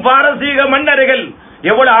 ரோம் பாரசீக மன்னர்கள்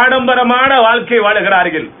எவ்வளவு ஆடம்பரமான வாழ்க்கை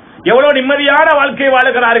வாழுகிறார்கள், எவ்வளவு நிம்மதியான வாழ்க்கை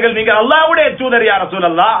வாழுகிறார்கள், நீங்கள் அல்லாஹ்வுடைய தூதர் யா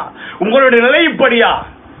ரசூலல்லாஹ், உங்களுடைய நிலை இப்படியா?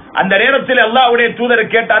 அந்த நேரத்தில் அல்லாஹ்வுடைய தூதர்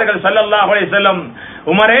கேட்டார்கள் ஸல்லல்லாஹு அலைஹி வஸல்லம்,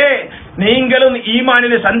 உமரே, நீங்களும்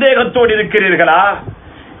ஈமானிலே சந்தேகத்தோடு இருக்கிறீர்களா?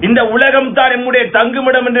 இந்த உலகம் தான் நம்முடைய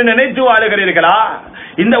தங்குமிடம் என்று நினைத்து வாழுகிறீர்களா?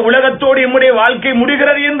 இந்த உலகத்தோடு நம்முடைய வாழ்க்கை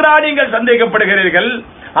முடிகிறது என்றா நீங்கள் சந்தேகப்படுகிறீர்கள்?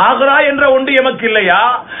 ஆகிரா என்ற ஒன்று எமக்கு இல்லையா?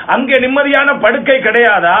 அங்கே நிம்மதியான படுக்கை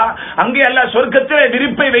கிடையாதா? அங்கே அல்லாஹ் சொர்க்கத்திலே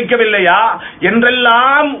விரிப்பை வைக்கவில்லையா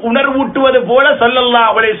என்றெல்லாம் உணர்வூட்டுவது போல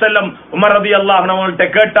ஸல்லல்லாஹு அலைஹி வஸல்லம் உமர் ரலியல்லாஹு அன்ஹு அவங்கள்ட்ட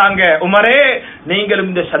கேட்டாங்க, உமரே,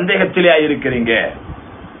 நீங்களும் இந்த சந்தேகத்திலே இருக்கிறீங்க,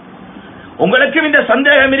 உங்களுக்கு இந்த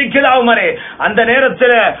சந்தேகம் இருக்குதா உமரே? அந்த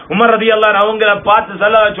நேரத்தில் உமர் ரலியல்லாஹு அன்ஹு அவங்கள பார்த்து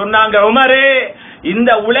ஸல்லல்லாஹு சொன்னாங்க, உமரே,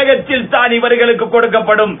 இந்த உலகத்தில் தான் இவர்களுக்கு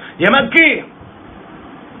கொடுக்கப்படும்,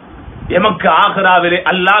 எமக்கு ஆகிராவிலே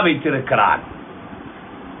அல்லாஹ் வைத்திருக்கிறான்,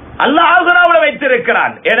 அல்லாஹ் ஆகிராவில்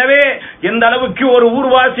வைத்திருக்கிறான். எனவே எந்த அளவுக்கு ஒரு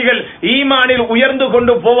ஊர்வாசிகள் ஈமானில் உயர்ந்து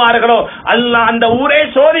கொண்டு போவார்களோ அல்லாஹ் அந்த ஊரை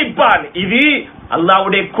சோதிப்பான். இது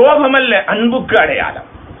அல்லாஹ்வுடைய கோபம் அல்ல, அன்புக்கு அடையாளம்.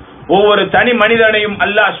 ஒவ்வொரு தனி மனிதனையும்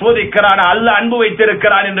அல்லாஹ் சோதிக்கிறான், அல்லாஹ் அன்பு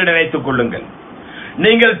வைத்திருக்கிறான் என்று நினைத்துக் கொள்ளுங்கள்.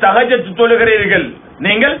 நீங்கள் தஹஜ்ஜத் தொழுகிறீர்கள்,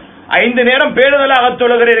 நீங்கள் 5 நேரம் பேணுதலாக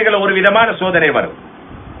தொழுகிறீர்கள், ஒரு விதமான சோதனை வரும்.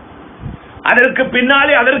 அதற்கு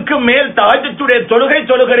பின்னாலே அதற்கு மேல் தஹஜ்ஜுடைய தொழுகை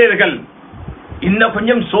தொழுகிறீர்கள், இன்னும்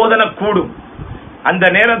கொஞ்சம் சோதனை கூடும். அந்த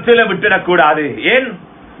நேரத்தில் விட்டுடக்கூடாது. ஏன்?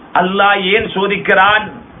 அல்லாஹ் ஏன் சோதிக்கிறான்?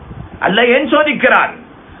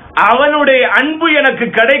 அவனுடைய அன்பு எனக்கு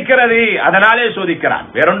கிடைக்கிறது, அதனாலே சோதிக்கிறான்,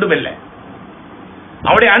 வேறொன்றும் இல்லை.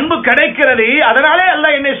 அவனுடைய அன்பு கிடைக்கிறது, அதனாலே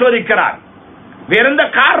அல்லாஹ் என்னை சோதிக்கிறான், வேற எந்த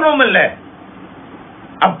காரணமும் இல்லை.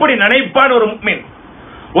 அப்படி நினைப்பான் ஒரு முஃமின்.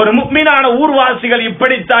 ஒரு முஃமினான ஊர்வாசிகள்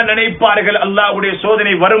இப்படித்தான் நினைப்பார்கள் அல்லாஹ்வுடைய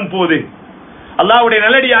சோதனை வரும் போது. அல்லாஹ்வுடைய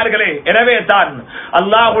நல்லடியார்களே, எனவே தான்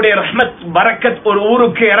அல்லாஹ்வுடைய ரஹ்மத் பரக்கத் ஒரு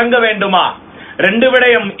ஊருக்கு இறங்க வேண்டுமா? 2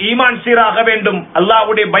 விடயம், ஈமான் சீராக வேண்டும்,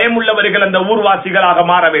 அல்லாஹ்வுடைய பயம் உள்ளவர்கள் அந்த ஊர்வாசிகளாக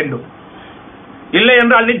மாற வேண்டும். இல்லை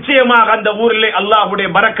என்றால் நிச்சயமாக அந்த ஊரிலே அல்லாஹ்வுடைய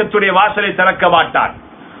பரக்கத்துடைய வாசலை திறக்க மாட்டான்.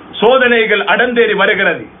 சோதனைகள் அடந்தேறி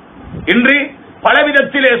வருகிறது. இன்று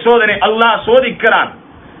பலவிதத்திலே சோதனை அல்லாஹ் சோதிக்கிறான்.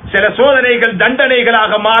 சில சோதனைகள்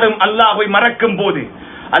தண்டனைகளாக மாறும். அல்லாஹ்வை மறக்கும் போது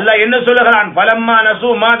அல்லாஹ் என்ன சொல்லுகிறான்? பலம்மா நசு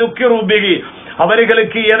மா துக்கிரு பிஹி,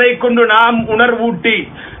 அவர்களுக்கு எதை கொண்டு நாம் உணர்வூட்டி,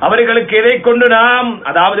 அவர்களுக்கு எதை கொண்டு நாம்,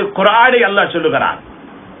 அதாவது குர்ஆனை அல்லாஹ் சொல்லுகிறான்,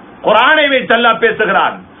 குர்ஆனை வைத்து அல்லாஹ்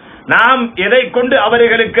பேசுகிறான். நாம் எதை கொண்டு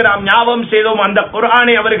அவர்களுக்கு நாம் ஞாபகம் செய்தோம், அந்த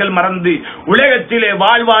குர்ஆனை அவர்கள் மறந்து உலகத்திலே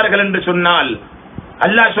வாழ்வார்கள் என்று சொன்னால்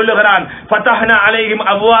அல்லாஹ் சொல்லுகிறான், ஃபதஹ்னா அலைஹிம்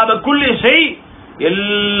அப்வாப குல்லி ஷை,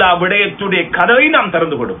 எல்லா விடயத்துடைய கதவை நாம்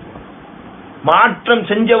திறந்து கொடுப்போம். மாற்றம்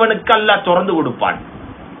செஞ்சவனுக்கு அல்லாஹ் திறந்து கொடுப்பான்.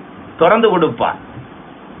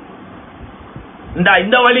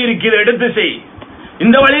 இந்த வழி இருக்கிறது, எடுத்து செய்,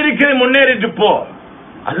 இந்த வழி இருக்கிறது, முன்னேறிட்டு போ,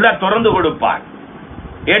 அல்லாஹ் திறந்து கொடுப்பான்.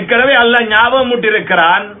 ஏற்கனவே அல்லாஹ் ஞாபகம்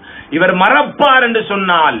ஊட்டியிருக்கிறான். இவர் மறப்பார் என்று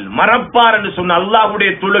சொன்னால்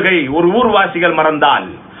அல்லாஹ்வுடைய தொழுகை ஒரு ஊர்வாசிகள் மறந்தால்,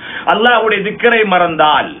 அல்லாஹ்வுடைய திக்ரை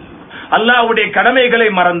மறந்தால், அல்லாஹ்வுடைய கடமைகளை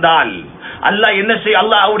மறந்தால், அல்லாஹ் என்ன செய்ய,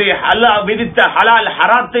 அல்லாஹ் விதித்த ஹலால்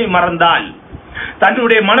ஹராத்தை மறந்தால்,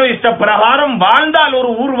 தன்னுடைய மன இஷ்ட பிரகாரம் வாழ்ந்தால், ஒரு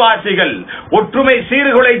ஊர்வாசிகள் ஒற்றுமை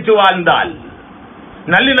சீர்குலைத்து வாழ்ந்தால்,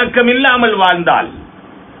 நல்லிணக்கம் இல்லாமல் வாழ்ந்தால்,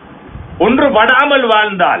 ஒன்றுபடாமல்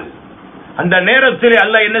வாழ்ந்தால், அந்த நேரத்தில்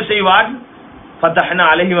அல்லாஹ் என்ன செய்வான்? ஃபதஹ்னா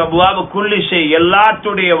அலைஹிம் அப்வாப குல்லி ஷை,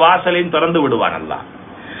 எல்லாத்துடைய வாசலையும் திறந்து விடுவான் அல்லாஹ்.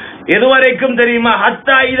 எதுவரைக்கும் தெரியுமா?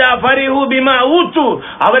 ஹத்தா இதா ஃபரிஹு பிமா ஊது,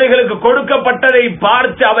 அவர்களுக்கு கொடுக்கப்பட்டதை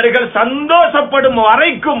பார்த்து அவர்கள் சந்தோஷப்படும்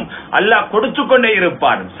வரைக்கும் அல்லாஹ் கொடுத்து கொண்டே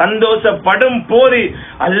இருப்பான். சந்தோஷப்படும் போது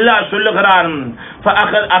அல்லாஹ் சொல்லுகிறான்,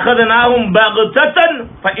 ஃபஅഖذناهم بغتة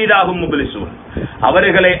فإذا هم مبلسون,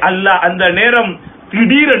 அவர்களை அல்லாஹ் அந்த நேரம்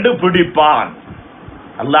திடீரென்று பிடிப்பான்.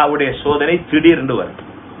 அல்லாஹ்வுடைய சோதனை திடீரென்று வரும்.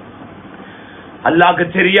 அல்லாஹ்க்கு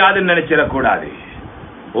தெரியாதுன்னு நினைச்சிடக்கூடாது.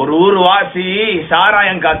 ஒரு ஊர்வாசி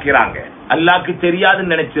சாராயம் காக்கிறாங்க, அல்லாஹ்க்கு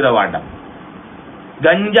தெரியாதுன்னு நினைச்சிட வேண்டாம்.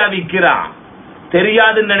 கஞ்சா விக்கிறான்,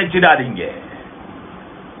 தெரியாதுன்னு நினைச்சிடாதீங்க.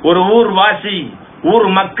 ஒரு ஊர்வாசி, ஊர்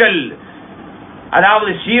மக்கள்,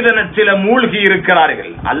 அதாவது சீதனத்தில மூழ்கி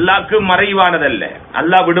இருக்கிறார்கள், அல்லாஹ்க்கு மறைவானதல்ல,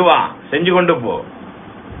 அல்லாஹ் விடுவான், செஞ்சு கொண்டு போ.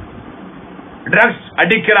 ட்ரக்ஸ்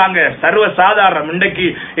அடிக்கிறாங்க, சர்வ சாதாரணம். இன்றைக்கு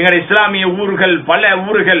எங்க இஸ்லாமிய ஊர்கள், பல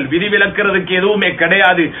ஊர்கள் விதிவிலக்கிறதுக்கு எதுவுமே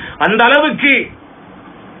கிடையாது. அந்த அளவுக்கு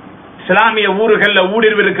இஸ்லாமிய ஊர்கள்ல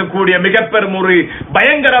ஊடுருவி இருக்கக்கூடிய மிக பெரும் ஒரு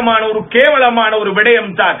பயங்கரமான ஒரு கேவலமான ஒரு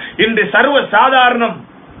விடயம் தான் இன்று சர்வ சாதாரணம்.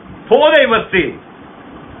 போதை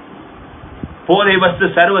வஸ்து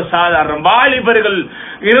சர்வ சாதாரணம். வாலிபர்கள்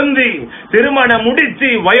இருந்து திருமணம் முடித்து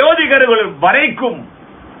வயோதிகர்கள் வரைக்கும்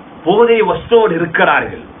போதை வஸ்தோடு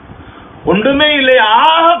இருக்கிறார்கள். ஒன்றுமே இல்லை.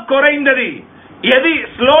 ஆக குறைந்தது எது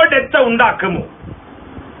ஸ்லோ டெத்தை உண்டாக்குமோ,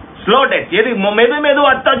 ஸ்லோ டெத் எது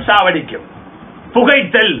மெதுவாத்தான் சாவடிக்கும்,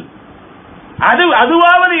 புகைத்தல்,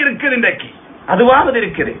 அதுவாவது இருக்குது. இன்றைக்கு அதுவாவது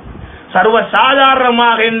இருக்குது. சர்வ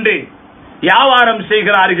சாதாரணமாக என்று வியாபாரம்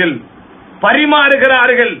செய்கிறார்கள்,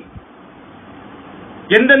 பரிமாறுகிறார்கள்.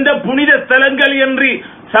 எந்தெந்த புனித ஸ்தலங்கள் என்று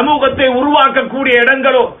சமூகத்தை உருவாக்கக்கூடிய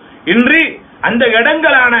இடங்களோ இன்று அந்த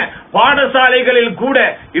இடங்களான பாடசாலைகளில் கூட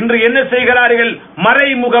இன்று என்ன செய்கிறார்கள்?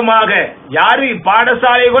 மறைமுகமாக, யாரு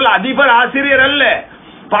பாடசாலைகள் அதிபர் ஆசிரியர் அல்ல,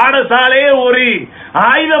 பாடசாலையை ஒரு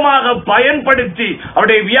ஆயுதமாக பயன்படுத்தி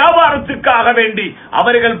அவருடைய வியாபாரத்துக்காக வேண்டி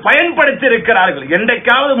அவர்கள் பயன்படுத்தி இருக்கிறார்கள்.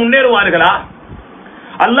 என்றைக்காவது முன்னேறுவார்களா?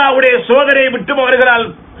 அல்லாஹ்வுடைய சோதனையை விட்டு அவர்களால்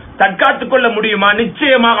தற்காத்துக் கொள்ள முடியுமா?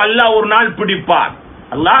 நிச்சயமாக அல்லாஹ் ஒரு நாள் பிடிப்பார்.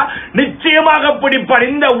 அல்லாஹ் நிச்சயமாக பிடிப்பார்.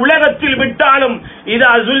 இந்த உலகத்தில் விட்டாலும்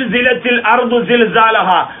இதா ஸுல்ஸிலத்தில் அர்து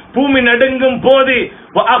ஸில்ஸாலஹா, பூமி நடுங்கும் போது,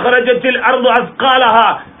 வ அக்ரஜத்தில் அர்து அஸ்காலஹா,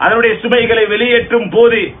 அதனுடைய சுமைகளை வெளியேற்றும்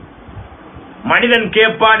போது மனிதன்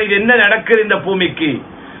கேட்பான், இது என்ன நடக்குது இந்த பூமிக்கு?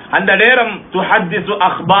 அந்த நேரம் துஹத்திசு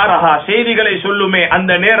அக்பாரஹா, செய்திகளை சொல்லுமே,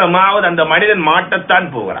 அந்த நேரமாவது அந்த மனிதன் மாட்டத்தான்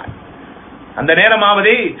போகிறான். அந்த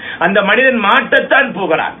நேரமாவது அந்த மனிதன் மாட்டத்தான்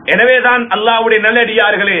போகிறான். எனவேதான் அல்லாஹ்வுடைய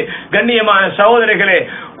நல்லடியார்களே, கண்ணியமான சகோதரர்களே,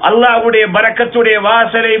 அல்லாஹ்வுடைய பரக்கத்துடைய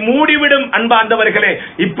வாசலை மூடிவிடும் அன்பார்ந்தவர்களே.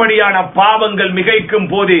 இப்படியான பாவங்கள் மிகைக்கும்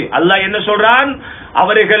போது அல்லாஹ் என்ன சொல்றான்?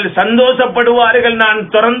 அவர்கள் சந்தோஷப்படுவார்கள், நான்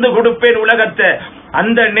திறந்து கொடுப்பேன் உலகத்தை,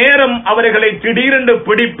 அந்த நேரம் அவர்களை திடீரென்று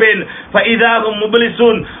பிடிப்பேன்.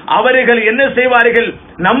 அவர்கள் என்ன செய்வார்கள்?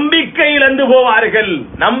 நம்பிக்கை இழந்து போவார்கள்.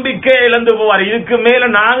 இதுக்கு மேல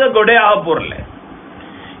நாங்க கொடையாக போறல,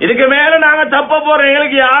 இதுக்கு மேல நாங்க தப்ப போறோம்,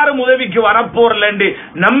 எங்களுக்கு யாரும் உதவிக்கு வரப்போறல என்று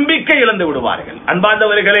நம்பிக்கை இழந்து விடுவார்கள்.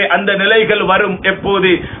 அன்பார்ந்தவர்களே, அந்த நிலைகள் வரும்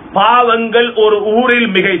எப்போது? பாவங்கள் ஒரு ஊரில்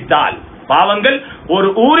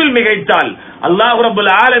மிகைத்தால், அல்லாஹ்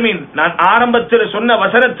ரப்பல் ஆலமீன், நான் ஆரம்பத்தில் சொன்ன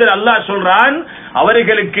வசனத்தில் அல்லாஹ் சொல்றான்,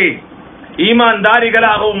 அவர்களுக்கு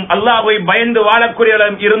ஈமான்தாரிகளாகவும் அல்லாஹ்வை பயந்து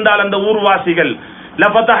வாழக்கூடியவர்களாகவும் இருந்தால் அந்த ஊர்வாசிகள்,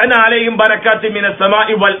 லஃபதஹ்னா அலைஹிம் பரக்காத்தின் மினஸ்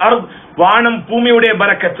ஸமாஇ வல் அர்த், வானம் பூமியுடைய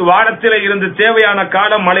பரக்கத், வானத்திலே இருந்து தேவையான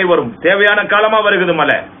காலம் மழை வரும். தேவையான காலமா வருகிறது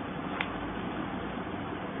மழை.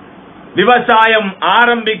 விவசாயம்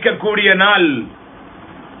ஆரம்பிக்கக்கூடிய நாள்,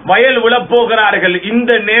 வயல் உழப்போகிறார்கள்.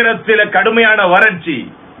 இந்த நேரத்தில் கடுமையான வறட்சி,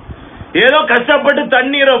 ஏதோ கஷ்டப்பட்டு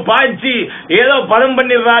தண்ணீரை பாய்ச்சி ஏதோ பதம்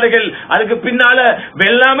பண்ணிடுறார்கள். அதுக்கு பின்னால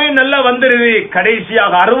வெள்ளாமே நல்லா வந்துருது.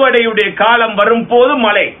 கடைசியாக அறுவடையுடைய காலம் வரும் போது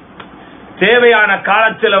மழை, தேவையான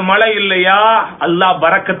காலத்துல மழை இல்லையா, அல்லாஹ்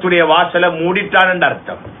பரக்கத்துடைய வாசலை மூடிட்டான்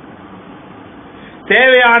அர்த்தம்.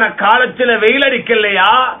 தேவையான காலத்துல வெயில்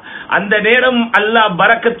அடிக்கலையா, அந்த நேரம் அல்லாஹ்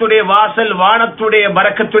பரக்கத்துடைய வாசல், வானத்துடைய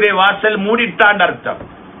பரக்கத்துடைய வாசல் மூடிட்டான் அர்த்தம்.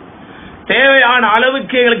 தேவையான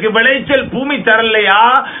அளவுக்கு எங்களுக்கு விளைச்சல் பூமி தரலையா,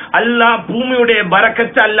 அல்லாஹ் பூமியுடைய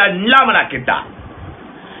பரக்கத்தை அல்லாஹ் இல்லாமலாக்கிட்டான்.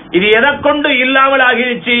 இது எதை கொண்டு இல்லாமல்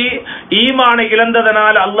ஆகிடுச்சு? ஈமானை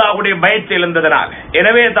இழந்ததனால், அல்லாஹ்வுடைய பயத்தை இழந்ததனால்.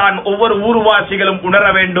 எனவே தான் ஒவ்வொரு ஊர்வாசிகளும் உணர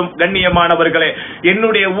வேண்டும், கண்ணியமானவர்களே,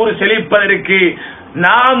 என்னுடைய ஊர் செழிப்பதற்கு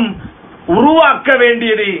நாம் உருவாக்க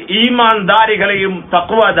வேண்டியது ஈமான்தாரிகளையும்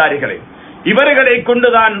தக்வாதாரிகளையும். இவர்களை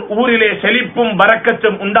கொண்டுதான் ஊரிலே செழிப்பும்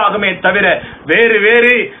பரக்கத்தும் உண்டாகுமே தவிர வேறு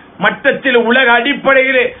வேறு மட்டத்தில் உலக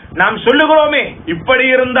அடிப்படையிலே நாம் சொல்லுகிறோமே, இப்படி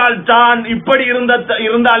இருந்தால்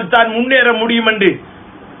தான் முன்னேற முடியும் என்று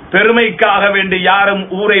பெருமைக்காக வேண்டி யாரும்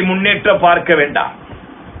ஊரை முன்னேற்ற பார்க்க வேண்டாம்.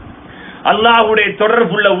 அல்லாஹ்வுடைய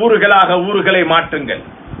தொடர்புள்ள ஊர்களாக ஊர்களை மாற்றுங்கள்.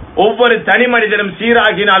 ஒவ்வொரு தனி மனிதனும்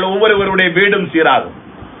சீராகினால் ஒவ்வொருவருடைய வீடும் சீராகும்.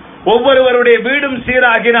 ஒவ்வொருவருடைய வீடும்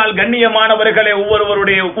சீராகினால் கண்ணியமானவர்களே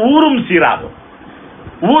ஒவ்வொருவருடைய ஊரும் சீராகும்.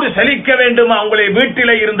 ஊர் செழிக்க வேண்டுமா, உங்களை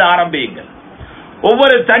வீட்டிலே இருந்து ஆரம்பியுங்கள்.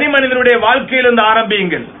 ஒவ்வொரு தனி மனிதனுடைய வாழ்க்கையிலிருந்து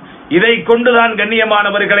ஆரம்பியுங்கள். இதை கொண்டுதான்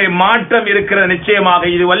கண்ணியமானவர்களை மாற்றம் இருக்கிற நிச்சயமாக.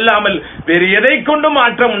 இது வல்லாமல் வேறு எதை கொண்டு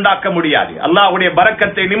மாற்றம் உண்டாக்க முடியாது. அல்லாஹ்வுடைய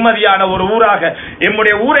பரக்கத்தை நிம்மதியான ஒரு ஊராக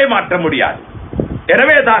எம்முடைய ஊரை மாற்ற முடியாது.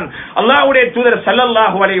 எனவேதான் அல்லாஹ்வுடைய தூதர்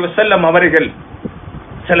ஸல்லல்லாஹு அலைஹி வஸல்லம் அவர்கள்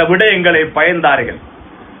சில விடயங்களை பயந்தார்கள்.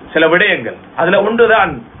 சில விடயங்கள், அதுல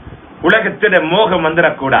ஒன்றுதான் உலகத்திட மோகம்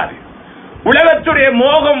வந்துடக்கூடாது. உலகத்துடைய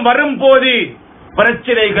மோகம் வரும் போது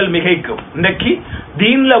பிரச்சனைகள் மிகைக்கும். இன்னைக்கு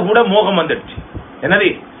தீன்ல கூட மோகம் வந்துடுச்சு. என்னது,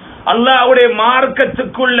 அல்லாஹ்வுடைய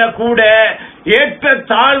மார்க்கத்துக்குள்ள கூட ஏற்ற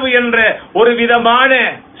தாழ்வு என்ற ஒரு விதமான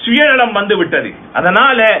சுயநலம் வந்து விட்டது.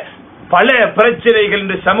 அதனால பல பிரச்சனைகள்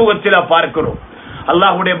இந்த சமூகத்தில் பார்க்கிறோம்.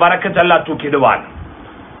 அல்லாஹ்வுடைய பரக்கத்தை அல்லாஹ் தூக்கிடுவான்.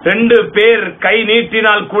 2 பேர் கை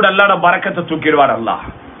நீட்டினால் கூட அல்லாஹ் பரக்கத்தை தூக்கிடுவார். அல்லாஹ்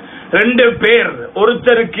 2 பேர்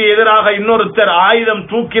ஒருத்தருக்கு எதிராக இன்னொருத்தர் ஆயுதம்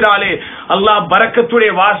தூக்கினாலே அல்லாஹ்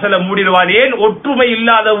பரக்கத்துடைய வாசலை மூடிடுவான். ஏன்? ஒற்றுமை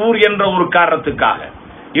இல்லாத ஊர் என்ற ஒரு காரணத்துக்காக.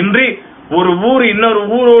 இன்று ஒரு ஊர் இன்னொரு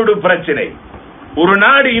ஊரோடு பிரச்சனை, ஒரு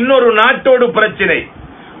நாடு இன்னொரு நாட்டோடு பிரச்சனை,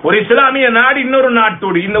 ஒரு இஸ்லாமிய நாடு இன்னொரு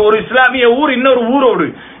நாட்டோடு, ஒரு இஸ்லாமிய ஊர் இன்னொரு ஊரோடு.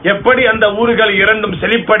 எப்படி அந்த ஊர்கள் இரண்டும்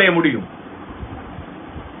செழிப்படைய முடியும்?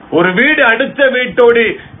 ஒரு வீடு அடுத்த வீட்டோடு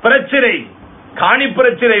பிரச்சனை, காணி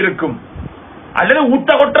பிரச்சனை இருக்கும், அல்லது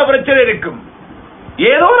ஊட்ட கொட்ட பிரச்சனை இருக்கும்.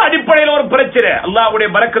 ஏதோ ஒரு அடிப்படையில் ஒரு பிரச்சனை. அல்லாஹ்வுடைய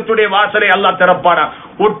பரக்கத்துடைய வாசலை அல்லாஹ் திறப்பானா?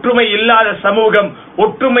 ஒற்றுமை இல்லாத சமூகம்,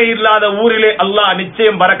 ஒற்றுமை இல்லாத ஊரிலே அல்லாஹ்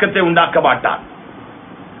நிச்சயம் பரக்கத்தை உண்டாக்க மாட்டான்.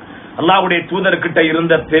 அல்லாஹ்வுடைய தூதர்கிட்ட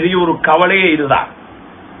இருந்த பெரிய ஒரு கவலையே இதுதான்.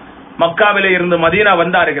 மக்காவிலே இருந்து மதீனா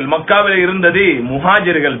வந்தார்கள். மக்காவிலே இருந்தது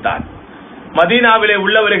முஹாஜிர்கள் தான், மதீனாவிலே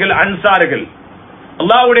உள்ளவர்கள் அன்சார்கள்.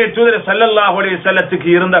 அல்லாஹ்வுடைய தூதர் ஸல்லல்லாஹு அலைஹி வஸல்லத்துக்கு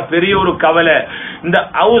இருந்த பெரிய ஒரு கவலை, இந்த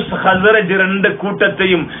அவுஸ் ஹஸ்ரஜ் 2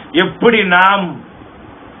 கூட்டத்தையும் எப்படி நாம்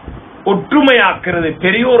ஒற்றுமையாக்குறது,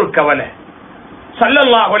 பெரிய ஒரு கவலை.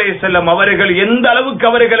 ஸல்லல்லாஹு அலைஹி வஸல்லம் அவர்கள் எந்த அளவுக்கு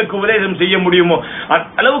அவர்களுக்கு உபதேசம் செய்ய முடியுமோ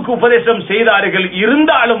அந்த அளவுக்கு உபதேசம் செய்தார்கள்.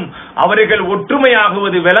 இருந்தாலும் அவர்கள்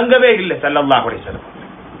ஒற்றுமையாகுவது விளங்கவே இல்லை. ஸல்லல்லாஹு அலைஹி வஸல்லம்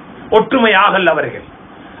ஒற்றுமையாகல அவர்கள்.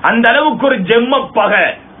 அந்த அளவுக்கு ஒரு ஜெம்மப்பகை.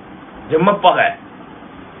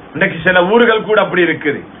 இன்னைக்கு சில ஊர்கள் கூட அப்படி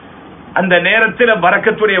இருக்குது. அந்த நேரத்தில்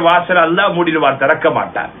பரக்கத்துடைய வாசல் அல்லாஹ் மூடிடுவார், திறக்க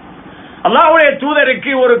மாட்டார். அல்லாஹ்வுடைய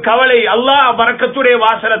தூதருக்கு ஒரு கவலை, அல்லாஹ் பரக்கத்துடைய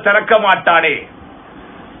வாசலை திறக்க மாட்டானே.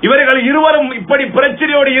 இவர்கள் இருவரும் இப்படி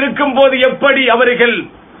பிரச்சனையோடு இருக்கும் போது எப்படி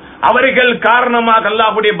அவர்கள் காரணமாக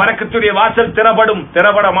அல்லாஹ்வுடைய பரக்கத்துடைய வாசல்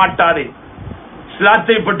திறப்பட மாட்டாதே.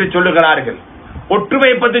 இஸ்லாத்தை பற்றி சொல்லுகிறார்கள்,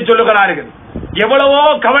 ஒற்றுமை பற்றி சொல்லுகிறார்கள். எவ்வளவோ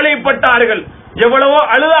கவலைப்பட்டார்கள், எவ்வளவோ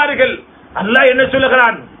அழுதார்கள். அல்லாஹ் என்ன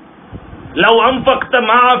சொல்லுகிறான்? லவ் அன்ஃபக்த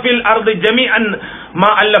மா ஃபில் அர்தி ஜமீஅன் மா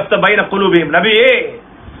அல்லஃப்த பைன குலூபிஹிம். நபியே,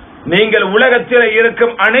 நீங்கள் உலகத்தில்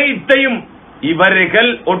இருக்கும் அனைத்தையும்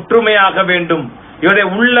இவர்கள் ஒற்றுமையாக வேண்டும், இவருடைய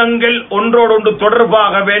உள்ளங்கள் ஒன்றோடொன்று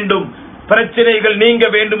தொடர்பாக வேண்டும், பிரச்சனைகள் நீங்க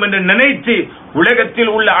வேண்டும் என்று நினைத்து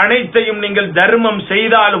உலகத்தில் உள்ள அனைத்தையும் நீங்கள் தர்மம்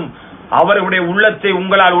செய்தாலும் அவர்களுடைய உள்ளத்தை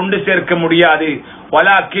உங்களால் ஒன்று சேர்க்க முடியாது.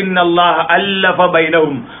 வலாக்கின் அல்லாஹ் அல்லஃப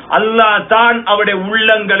பைனஹும். அல்லாஹ் தான் அவருடைய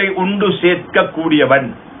உள்ளங்களை ஒன்று சேர்க்க கூடியவன்.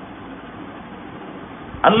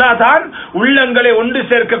 அல்லாஹ் தான் உள்ளங்களை ஒன்று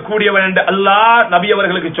சேர்க்கக்கூடியவன் என்று அல்லாஹ் நபி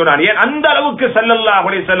அவர்களுக்கு சொன்னார். ஏன் அந்த அளவுக்கு ஸல்லல்லாஹு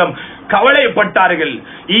அலைஹி வஸல்லம் கவலைப்பட்டார்கள்,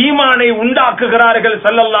 ஈமானை உண்டாக்குகிறார்கள்.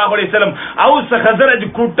 ஸல்லல்லாஹு அலைஹி வஸல்லம் அவுஸ் ஹஸரஜ்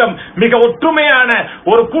கூட்டம் மிக ஒற்றுமையான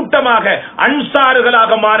ஒரு கூட்டமாக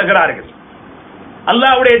அன்சார்களாக மாறுகிறார்கள்,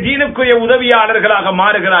 அல்லாஹ்வுடைய தீனுக்குரிய உதவியாளர்களாக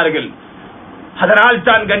மாறுகிறார்கள். அதனால்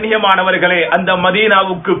தான் கண்ணியமானவர்களே அந்த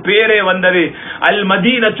மதீனாவுக்கு பேரே வந்தது அல்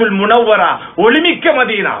மதீனத்துல் முனவ்வரா, ஒளிமிக்க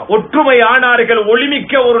மதீனா. ஒற்றுமை ஆனார்கள்,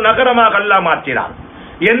 ஒளிமிக்க ஒரு நகரமாக அல்லாஹ் மாற்றினார்.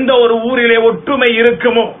 எந்த ஒரு ஊரிலே ஒற்றுமை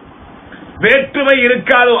இருக்குமோ வேற்றுமை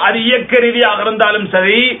இருக்காதோ, அது இயக்க ரீதியாக இருந்தாலும்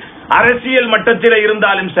சரி, அரசியல் மட்டத்தில்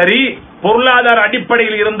இருந்தாலும் சரி, பொருளாதார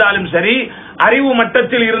அடிப்படையில் இருந்தாலும் சரி, அறிவு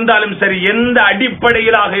மட்டத்தில் இருந்தாலும் சரி, எந்த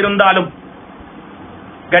அடிப்படையிலாக இருந்தாலும்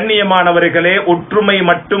கண்ணியமானவர்களே ஒற்றுமை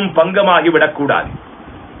மட்டும் பங்கமாகிவிடக் கூடாது,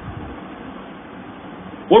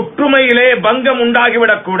 ஒற்றுமையிலே பங்கம்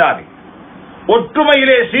உண்டாகிவிடக் கூடாது,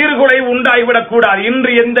 ஒற்றுமையிலே சீர்குலைவு உண்டாகிவிடக் கூடாது.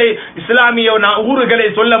 இன்று எந்த இஸ்லாமிய ஊர்களை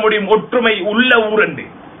சொல்ல முடியும் ஒற்றுமை உள்ள ஊர் என்று?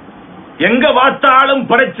 எங்க பார்த்தாலும்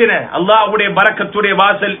பிரச்சனை. அல்லாஹ்வுடைய பரக்கத்துடைய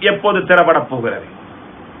வாசல் எப்போது திறப்பட போகிறது?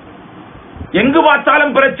 எங்கு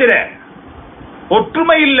பார்த்தாலும் பிரச்சனை,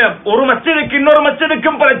 ஒற்றுமை இல்ல. ஒரு மஸ்ஜிதுக்கு இன்னொரு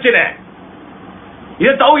மஸ்ஜிதுக்கும் பிரச்சனை.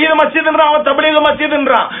 இது தௌஹீத் மஸ்ஜித் என்றான், தப்லீக் மஸ்ஜித்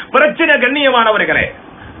என்றான், பிரச்சனை. கண்ணியமானவர்களே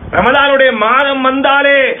ரமலானுடைய மாதம்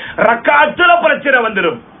வந்தாலே ரக்காத்துல பிரச்சனை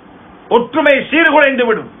வந்துடும், ஒற்றுமை சீர்குலைந்து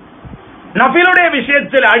விடும். நபிலுடைய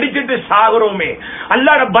விஷயத்தில் அடிச்சிட்டு சாகுறோமே,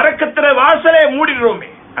 அல்லாஹ்வுடைய பரக்கத்துடைய வாசலை மூடிடுறோமே.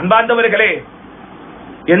 அன்பார்ந்தவர்களே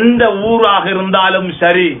எந்த ஊராக இருந்தாலும்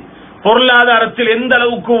சரி, பொருளாதாரத்தில் எந்த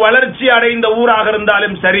அளவுக்கு வளர்ச்சி அடைந்த ஊராக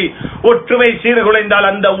இருந்தாலும் சரி, ஒற்றுமை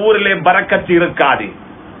சீர்குலைந்தால் அந்த ஊரிலே பரக்கத்து இருக்காது.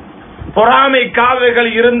 பொறாமை காவல்கள்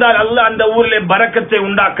இருந்தால் அல்லாஹ் அந்த ஊரிலே பரக்கத்தை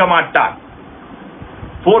உண்டாக்க மாட்டார்.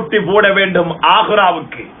 போட்டி போட வேண்டும்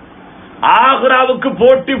ஆகிராவுக்கு. ஆகிராவுக்கு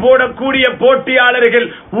போட்டி போடக்கூடிய போட்டியாளர்கள்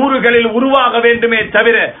ஊர்களில் உருவாக வேண்டுமே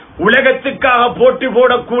தவிர உலகத்துக்காக போட்டி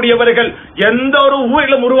போடக்கூடியவர்கள் எந்த ஒரு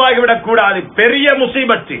ஊரிலும் உருவாகிவிடக் கூடாது. பெரிய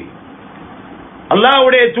முசீபத்து.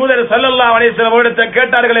 அல்லாஹ்வுடைய தூதர் ஸல்லல்லாஹு அலைஹி வஸல்லம் அவர்களிடம்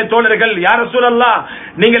கேட்டார்களே தோழர்கள், யா ரசூலல்லாஹ்,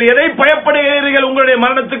 நீங்கள் எதை பயப்படுகிறீர்கள் உங்களுடைய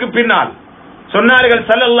மரணத்துக்கு பின்னால்? சொன்னார்கள்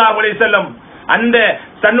ஸல்லல்லாஹு அலைஹி வஸல்லம், அந்த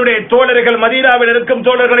தன்னுடைய தோழர்கள் மதீனாவில் இருக்கும்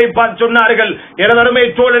தோழர்களை பார்த்து சொன்னார்கள், எனதருமை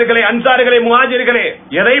தோழர்களை, அன்சாரிகளை, முஹாஜிர்களே,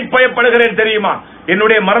 எதை பயப்படுகிறேன் தெரியுமா?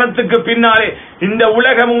 என்னுடைய மரணத்துக்கு பின்னாலே இந்த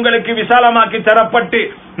உலகம் உங்களுக்கு விசாலமாக்கி தரப்பட்டு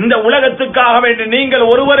இந்த உலகத்துக்காக வேண்டி நீங்கள்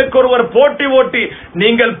ஒருவருக்கொருவர் போட்டி ஓட்டி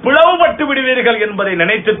நீங்கள் பிளவுபட்டு விடுவீர்கள் என்பதை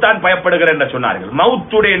நினைத்துத்தான் பயப்படுகிறேன் என்று சொன்னார்கள்.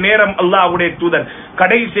 மவுத்துடைய நேரம் அல்லாஹ்வுடைய தூதர்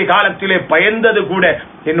கடைசி காலத்திலே பயந்தது கூட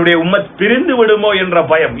என்னுடைய உம்மத் பிரிந்து விடுமோ என்ற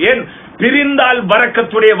பயம். ஏன்? பிரிந்தால்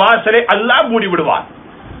பரக்கத்துடைய வாசலை அல்லாஹ் மூடி விடுவார்.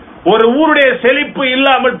 ஒரு ஊருடைய செழிப்பு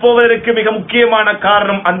இல்லாமல் போவதற்கு மிக முக்கியமான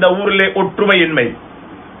காரணம் அந்த ஊரிலே ஒற்றுமையின்மை.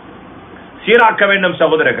 சீராக்க வேண்டும்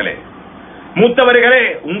சகோதரர்களே, மூத்தவர்களே.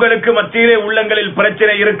 உங்களுக்கு மத்தியிலே உள்ளங்களில்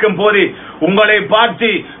பிரச்சனை இருக்கும் போது உங்களை பார்த்து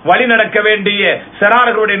வழி நடக்க வேண்டிய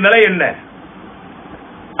சிறார்களுடைய நிலை என்ன?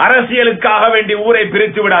 அரசியலுக்காக வேண்டி ஊரை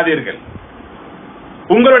பிரித்து விடாதீர்கள்.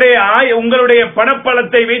 உங்களுடைய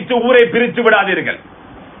பணப்பலத்தை வைத்து ஊரை பிரித்து விடாதீர்கள்.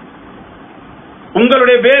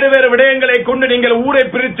 உங்களுடைய வேறு வேறு விடயங்களை கொண்டு நீங்கள் ஊரை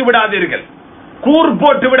பிரித்து விடாதீர்கள். கூர்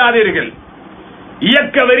போட்டு விடாதீர்கள்.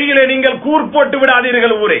 இயக்க வெறியிலே நீங்கள் கூர் போட்டு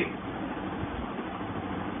விடாதீர்கள் ஊரை.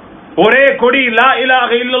 ஒரே கொடி லா இலாஹ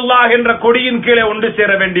இல்லல்லாஹ் என்ற கொடியின் கீழே ஒன்று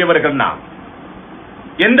சேர வேண்டியவர்கள் நாம்.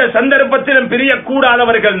 எந்த சந்தர்ப்பத்திலும்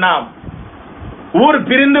பிரியக்கூடாதவர்கள் நாம். ஊர்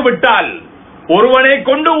பிரிந்து விட்டால், ஒருவனை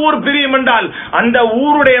கொண்டு ஊர் பிரியும் என்றால் அந்த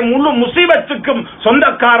ஊருடைய முழு முசீபத்துக்கும்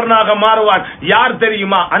சொந்தக்காரனாக மாறுவான். யார்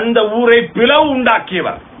தெரியுமா? அந்த ஊரை பிளவு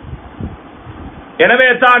உண்டாக்கியவர். எனவே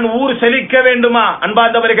தான் ஊர் செழிக்க வேண்டுமா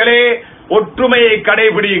அன்பார்ந்தவர்களே, ஒற்றுமையை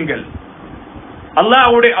கடைபிடியுங்கள்.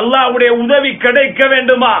 அல்லாஹ்வுடைய உதவி கிடைக்க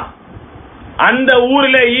வேண்டுமா? அந்த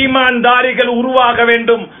ஊரிலே ஈமான்தாரிகள் உருவாக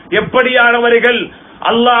வேண்டும். எப்படியானவர்கள்?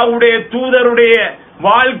 அல்லாஹ்வுடைய தூதருடைய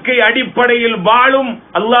வாழ்க்கை அடிப்படையில் வாழும்,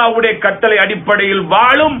 அல்லாஹ்வுடைய கட்டளை அடிப்படையில்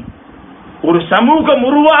வாழும் ஒரு சமூகம்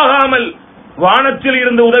உருவாகாமல் வானத்தில்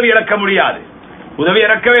இருந்து உதவி இறக்க முடியாது. உதவி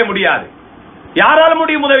இறக்கவே முடியாது. யாரால்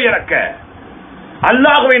முடியும் உதவி இறக்க?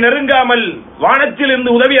 அல்லாஹ்வை நெருங்காமல் வானத்தில்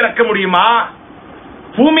இருந்து உதவி இறக்க முடியுமா?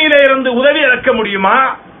 பூமியிலே இருந்து உதவி இறக்க முடியுமா?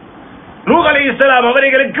 நூஹ் அலைஹிஸ்ஸலாம்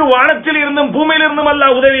அவர்களுக்கு வானத்தில் இருந்தும் பூமியிலிருந்தும்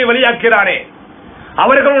அல்லாஹ் உதவியை வழியாக்கிறானே.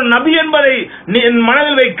 அவர்கள் ஒரு நபி என்பதை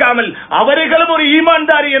மனதில் வைக்காமல் அவர்களும் ஒரு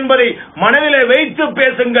ஈமான்தாரி என்பதை மனதிலே வைத்து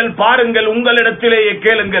பேசுங்கள், பாருங்கள், உங்களிடத்திலேயே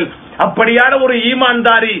கேளுங்கள். அப்படியான ஒரு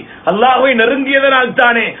ஈமான்தாரி அல்லாஹ்வை நெருங்கியதனால்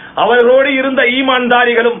தானே, அவர்களோடு இருந்த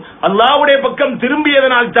ஈமான்தாரிகளும் அல்லாஹ்வுடைய பக்கம்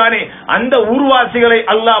திரும்பியதனால் தானே அந்த ஊர்வாசிகளை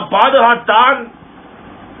அல்லாஹ் பாதுகாத்தான்.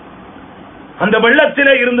 அந்த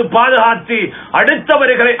வெள்ளத்திலே இருந்து பாதுகாத்து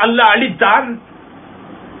அடுத்தவர்களை அல்லாஹ் அழித்தான்.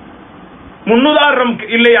 முன்னுதாரணம்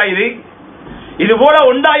இல்லையா இது? இது போல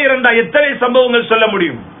ஒன்றா இரண்டா எத்தனை சம்பவங்கள் சொல்ல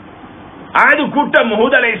முடியும்? ஆது கூட்டம்,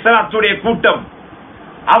 ஹூத் அலைஹிஸ்ஸலாத்துடைய கூட்டம்,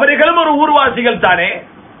 அவர்களும் ஒரு ஊர்வாசிகள் தானே.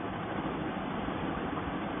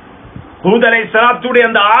 ஹூத் அலைஹிஸ்ஸலாத்துடைய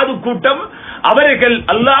அந்த ஆது கூட்டம், அவர்கள்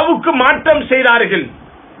அல்லாஹ்வுக்கு மாற்றம் செய்தார்கள்,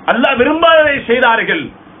 அல்லாஹ் விரும்பாததை செய்தார்கள்.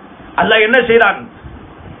 அல்லாஹ் என்ன செய்தான்?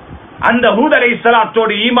 அந்த ஹூத்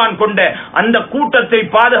அலைஹிஸ்ஸலாத்தோடு ஈமான் கொண்ட அந்த கூட்டத்தை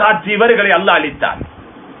பாதுகாத்து இவர்களை அல்லாஹ் அளித்தான்.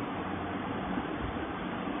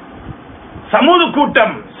 சமூது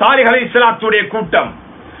கூட்டம், சாலிஹ் அலைஹிஸ்ஸலாத்துடைய கூட்டம்,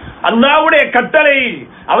 அல்லாஹ்வுடைய கட்டளை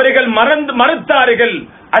அவர்கள் மறுத்தார்கள்.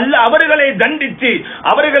 அல்லாஹ் அவர்களை தண்டித்து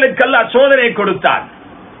அவர்களுக்கு அல்லாஹ் சோதனை கொடுத்தான்.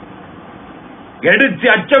 எடுத்து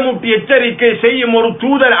அச்சமூட்டி எச்சரிக்கை செய்யும் ஒரு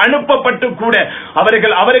தூதர் அனுப்பப்பட்டு கூட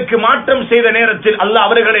அவர்கள் அவருக்கு மாற்றம் செய்த நேரத்தில் அல்லாஹ்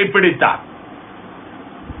அவர்களை பிடித்தார்.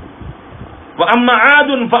 وَأَمَّا عَادٌ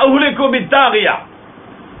فَأُهْلِكُوا بِالطَّاغِيَةِ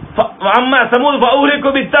وَأَمَّا ثَمُودُ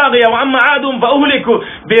فَأُهْلِكُوا بِالطَّاغِيَةِ وَأَمَّا عَادٌ فَأُهْلِكُوا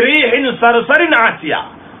بِرِيحٍ صَرْصَرٍ عَاتِيَةٍ.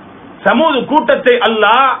 சமூது கூட்டத்தை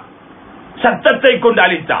அல்லாஹ் சத்தத்தை கொண்டு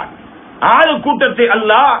அழித்தான். ஆது கூட்டத்தை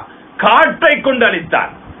அல்லாஹ் காற்றை கொண்டு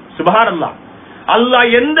அழித்தான். சுப்ஹானல்லாஹ். அல்லாஹ்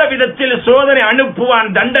எந்த விதத்தில் சோதனை அனுப்புவான்,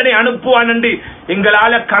 தண்டனை அனுப்புவான் என்று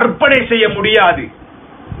எங்களால கற்பனை செய்ய முடியாது.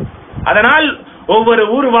 அதனால் ஒவ்வொரு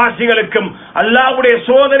ஊர்வாசிகளுக்கும் அல்லாஹ்வுடைய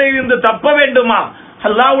சோதனையிலிருந்து தப்ப வேண்டுமா,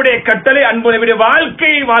 அல்லாஹ்வுடைய கட்டளை அன்புடைய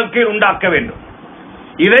வாழ்க்கையில் உண்டாக்க வேண்டும்.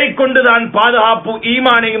 இதை கொண்டுதான் பாதுகாப்பு,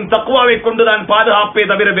 ஈமானையும் தக்வாவை கொண்டுதான் பாதுகாப்பே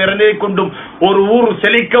தவிர வேற எதை கொண்டும் ஒரு ஊர்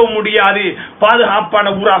செழிக்கவும் முடியாது, பாதுகாப்பான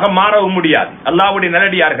ஊராக மாறவும் முடியாது. அல்லாஹ்வுடைய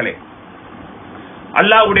நல்லடியார்களே,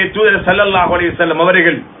 அல்லாஹ்வுடைய தூதர் ஸல்லல்லாஹு அலைஹி வஸல்லம்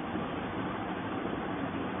அவர்கள்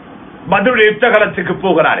பத்ருடைய யுத்தகலத்துக்கு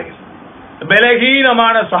போகிறார்கள்.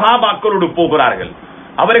 பலகீனமான சஹாபாக்களோடு போகிறார்கள்.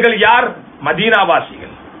 அவர்கள் யார்?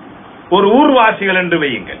 மதீனாவாசிகள், ஒரு ஊர்வாசிகள் என்று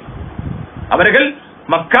வையுங்கள். அவர்கள்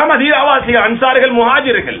மக்கா மதீனாவாசிகள், அன்சார்கள்,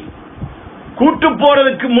 முஹாஜிர்கள். கூட்டு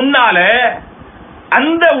போறதுக்கு முன்னால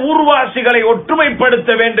அந்த ஊர்வாசிகளை ஒற்றுமைப்படுத்த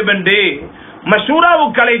வேண்டும் என்று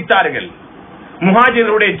மஷூராவுக்கு அழைத்தார்கள்.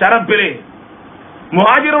 முஹாஜிருடைய தரப்பிலே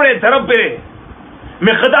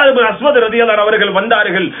மிக்தாத் இப்னு அஸ்வத் ரலியல்லாஹு அன்ஹு அவர்கள்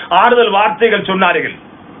வந்தார்கள், ஆறுதல் வார்த்தைகள் சொன்னார்கள்.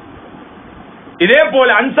 இதே போல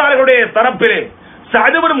அன்சார்களுடைய தரப்பிலே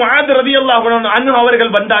சஅத் இப்னு முஆத் ரலியல்லாஹு அன்ஹு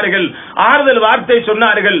அவர்கள் வந்தார்கள், ஆறுதல் வார்த்தை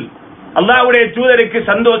சொன்னார்கள். அல்லாஹ்வுடைய தூதருக்கு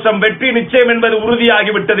சந்தோஷம், வெற்றி நிச்சயம் என்பது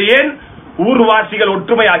உறுதியாகிவிட்டது. ஏன்? ஊர்வாசிகள்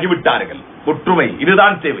ஒற்றுமையாகிவிட்டார்கள். ஒற்றுமை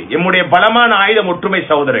இதுதான் தேவை. நம்முடைய பலமான ஆயுதம் ஒற்றுமை.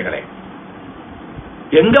 சகோதரர்களே,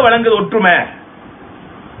 எங்க வழங்குது ஒற்றுமை?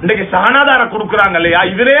 இன்னைக்கு சனாதாரம் கொடுக்கறாங்க இல்லையா,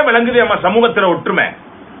 இதிலே வழங்குது நம்ம சமூகத்துல ஒற்றுமை.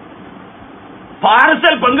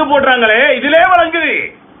 பார்சல் பங்கு போடுறாங்களே, இதிலே வழங்குது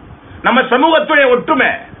நம்ம சமூகத்துடைய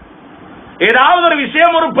ஒற்றுமை. ஏதாவது ஒரு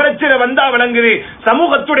விஷயம், ஒரு பிரச்சனை வந்தா வழங்குது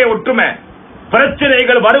சமூகத்துடைய ஒற்றுமை.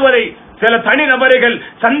 பிரச்சனைகள் வருவதை சில தனி நபர்கள்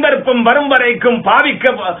சந்தர்ப்பம் வரும் வரைக்கும் பாவிக்க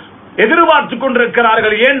எதிர்பார்த்து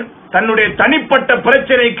கொண்டிருக்கிறார்கள். ஏன்? தன்னுடைய தனிப்பட்ட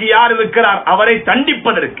பிரச்சனைக்கு யார் இருக்கிறார் அவரை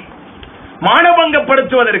தண்டிப்பதற்கு,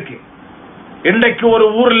 மானபங்கப்படுத்துவதற்கு. இன்றைக்கு ஒரு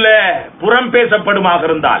ஊர்ல புறம் பேசப்படுமாக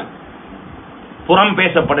இருந்தால், புறம்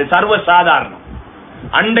பேசப்படு சர்வ சாதாரணம்.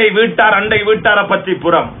 அண்டை வீட்டாரை பற்றி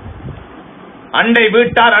புறம், அண்டை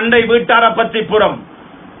வீட்டாரை பற்றி புறம்,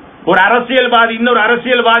 ஒரு அரசியல்வாதி இன்னொரு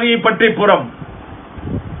அரசியல்வாதியை பற்றி புறம்,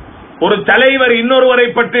 ஒரு தலைவர் இன்னொருவரை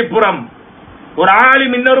பற்றி புறம், ஒரு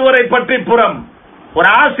ஆலிம் இன்னொருவரை பற்றி புறம், ஒரு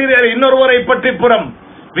ஆசிரியர் இன்னொருவரை பற்றி புறம்,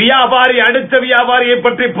 வியாபாரி அடுத்த வியாபாரியை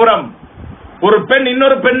பற்றி புறம், ஒரு பெண்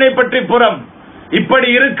இன்னொரு பெண்ணை பற்றி புறம். இப்படி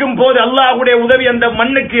இருக்கும் போது அல்லாஹ்வுடைய உதவி அந்த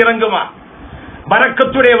மண்ணுக்கு இறங்குமா?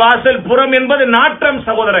 பரக்கத்துடைய வாசல் புறம் என்பது நாற்றம்.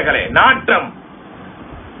 சகோதரர்களே, நாற்றம்.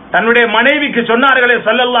 தன்னுடைய மனைவிக்கு சொன்னார்களே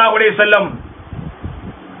ஸல்லல்லாஹு அலைஹி வஸல்லம்,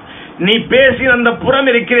 நீ பேசின அந்த புறம்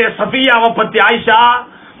இருக்கிற சஃபியாவை பத்தி, ஆயிஷா,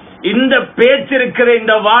 இந்த பேச்சு இருக்கிற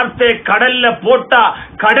இந்த வார்த்தை கடல்ல போட்டா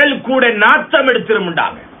கடல் கூட நாத்தம்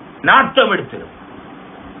எடுத்துரும்டாங்க, நாத்தம் எடுத்துரும்.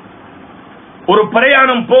 ஒரு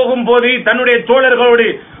பிரயாணம் போகும்போது தன்னுடைய தோழர்களோடு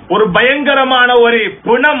ஒரு பயங்கரமான ஒரு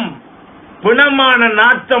பிணமான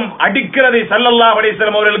நாட்டம் அடிக்கிறது. ஸல்லல்லாஹு அலைஹி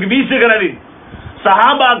வஸல்லம் அவர்களுக்கு வீசுகிறது.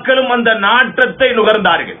 சஹாபாக்களும் அந்த நாற்றத்தை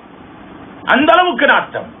நுகர்ந்தார்கள். அந்த அளவுக்கு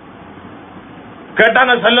நாட்டம்.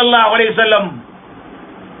 கேட்டாங்க ஸல்லல்லாஹு அலைஹி வஸல்லம்,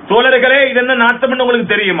 தோழர்களே, இது என்ன நாட்டம்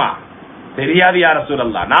உங்களுக்கு தெரியுமா? தெரியாது யா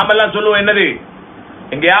ரசூலல்லாஹ். நாம எல்லாம் சொல்லுவோம், என்னது,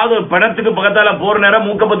 எங்கேயாவது ஒரு பணத்துக்கு பக்கத்தால போற நேரம்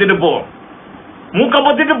மூக்க பத்திட்டு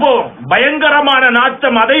போவோம். பயங்கரமான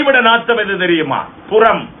நாட்டம், அதை விட நாட்டம் எது தெரியுமா?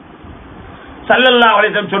 புறம். ஸல்லல்லாஹு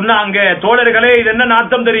அலைஹி வஸல்லம் சொன்னாங்க, தோழர்களே, இது என்ன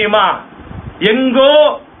நாட்டம் தெரியுமா? எங்கோ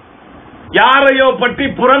யாரையோ பற்றி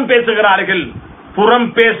புறம் பேசுகிறார்கள். புறம்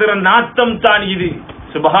பேசுற நாட்டம் தான் இது.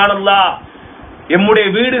 சுப்ஹானல்லாஹ். எம்முடைய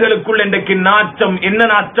வீடுகளுக்குள் இன்றைக்கு நாட்டம் என்ன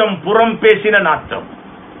நாட்டம்? புறம் பேசின நாட்டம்.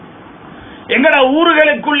 எங்கட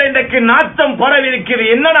ஊர்களுக்குள்ள இன்றைக்கு நாட்டம் பரவி இருக்கிறது.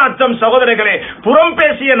 என்ன நாட்டம் சகோதரர்களே? புறம்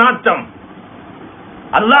பேசிய நாட்டம்.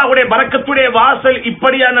 அல்லாஹ்வுடைய பரக்கத்துடைய வாசல்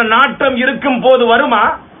இப்படியான நாட்டம் இருக்கும் போது வருமா?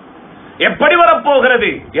 எப்படி வரப்போகிறது?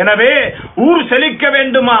 எனவே ஊர் செழிக்க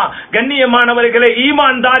வேண்டுமா? கண்ணியமானவர்களே,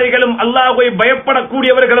 ஈமான்தாரிகளும் அல்லாஹ்வை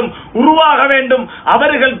பயப்படக்கூடியவர்களும் உருவாக வேண்டும்.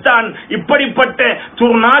 அவர்கள் தான் இப்படிப்பட்ட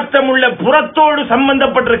துர்நாற்றமுள்ள புறத்தோடு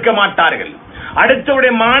சம்பந்தப்பட்டிருக்க மாட்டார்கள்.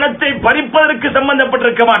 அடுத்தவருடைய மானத்தை பறிப்பதற்கு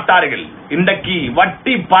சம்பந்தப்பட்டிருக்க மாட்டார்கள். இன்றைக்கு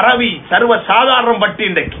வட்டி பரவி சர்வ சாதாரணம். வட்டி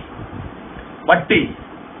இன்றைக்கு வட்டி.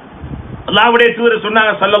 அல்லாஹ்வுடைய தூதர்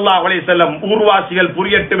சொன்னாங்க ஸல்லல்லாஹு அலைஹி வஸல்லம், ஊர்வாசிகள்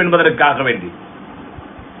புரியட்டும் என்பதற்காக வேண்டி,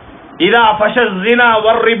 இதா ஃபஷல் ஸினா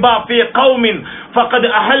வர்ரிபா ஃபீ கௌமின் ஃபகத்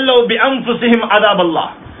அஹல்லு பிஅன்ஃபுஸிஹிம்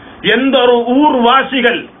அஸாபல்லாஹ். எந்த ஒரு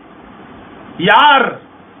ஊர்வாசிகள், யார்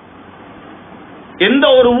எந்த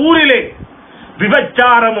ஒரு ஊரிலே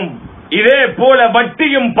விபச்சாரமும் இதே போல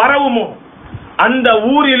வட்டியும் பரவுமோ அந்த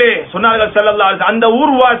ஊரிலே சொன்னார்கள் ஸல்லல்லாஹு அலைஹி வஸல்லம், அந்த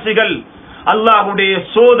ஊர்வாசிகள் அல்லாஹ்வுடைய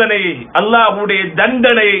சோதனை, அல்லாஹ்வுடைய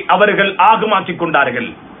தண்டனை அவர்கள் ஆகமாக்கிக் கொண்டார்கள்.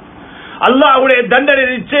 அல்லாஹ்வுடைய தண்டனை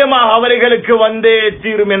நிச்சயமாக அவர்களுக்கு வந்தே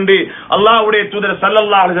தீரும் என்று அல்லாஹ்வுடைய தூதர்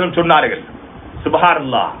ஸல்லல்லாஹு அலைஹி வஸல்லம் சொன்னார்கள்.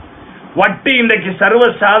 சுப்ஹானல்லாஹ். வட்டி இன்றைக்கு சர்வ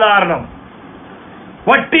சாதாரணம்.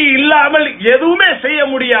 வட்டி இல்லாமல் எதுவுமே செய்ய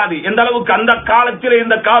முடியாது என்ற அளவுக்கு அந்த காலத்தில்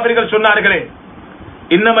இந்த காபிர்கள் சொன்னார்களே,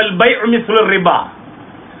 இன்னமல் பைஉ மிஸ்லு ரிபா.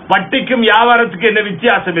 வட்டிக்கும் வியாபாரத்துக்கு என்ன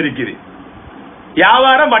வித்தியாசம் இருக்குது?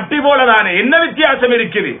 வியாபாரம் வட்டி போலதானே, என்ன வித்தியாசம்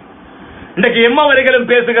இருக்குது? இன்றைக்கு எம்மவர்களும்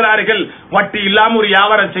பேசுகிறார்கள், வட்டி இல்லாம ஒரு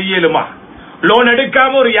வியாபாரம் செய்யலுமா? லோன்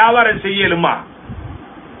எடுக்காம ஒரு வியாபாரம் செய்யலுமா?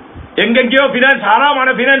 எங்கெங்கயோ பினான்ஸ், ஹராமான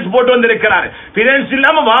பினான்ஸ் போட்டு வந்திருக்கிறார். பினான்ஸ்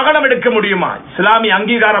இல்லாம வாகனம் எடுக்க முடியுமா? இஸ்லாமிய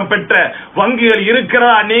அங்கீகாரம் பெற்ற வங்கிகள்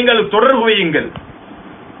இருக்கிறதா? நீங்கள் தொடர்பு வையுங்கள்.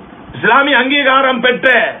 இஸ்லாமிய அங்கீகாரம் பெற்ற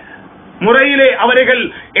முறையிலே அவர்கள்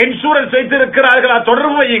இன்சூரன்ஸ் வைத்திருக்கிறார்களா?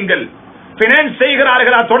 தொடர்பு வையுங்கள். பினான்ஸ்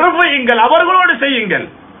செய்கிறார்களா? தொடர்பு வையுங்கள். அவர்களோடு செய்யுங்கள்.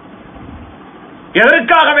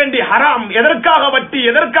 எதற்காக வேண்டி ஹராம், எதற்காக வட்டி,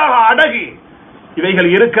 எதற்காக அடகு, இவைகள்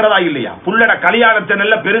இருக்கிறதா இல்லையா? புள்ளட கல்யாணத்தை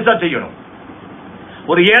நல்ல பெருசா செய்யணும்.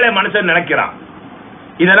 ஒரு ஏழை மனுஷன் நினைக்கிறான்.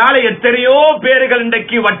 இதனால எத்தனையோ பேர்கள்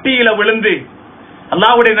இன்றைக்கு வட்டியில விழுந்து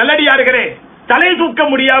அல்லாஹ்வுடைய நல்லடியார்களே தலை தூக்க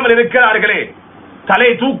முடியாமல் இருக்கிறார்களே. தலை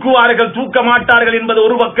தூக்குவார்கள், தூக்க மாட்டார்கள் என்பது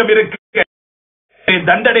ஒரு பக்கம் இருக்கு.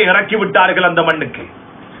 தண்டனை இறக்கி விட்டார்கள் அந்த மண்ணுக்கு.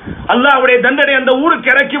 அல்லாஹ்வுடைய தண்டனை அந்த ஊருக்கு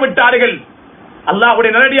இறக்கி விட்டார்கள்.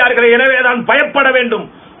 அல்லாஹ்வுடைய நல்லடியார்களை எனவேதான் பயப்பட வேண்டும்.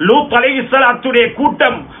 லூத் அலைஹிஸ்ஸலாத்துடைய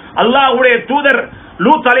கூட்டம், அல்லாஹ்வுடைய தூதர்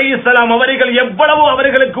லூத் அலைஹிஸ்ஸலாம் அவர்கள் எவ்வளவு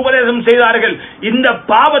அவர்களுக்கு உபதேசம் செய்தார்கள். இந்த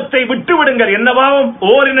பாவத்தை விட்டு விடுங்கள். என்ன பாவம்?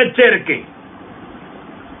 ஓரினச் சேர்க்கை.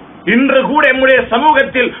 இன்று கூட நம்முடைய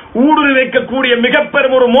சமூகத்தில் ஊடுருவி வைக்கக்கூடிய மிக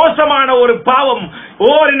பெரும் ஒரு மோசமான ஒரு பாவம்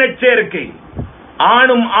ஓரினச் சேர்க்கை.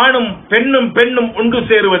 ஆணும் ஆணும் பெண்ணும் பெண்ணும் ஒன்று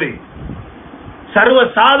சேருவது சர்வ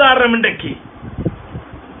சாதாரணம். இன்றைக்கு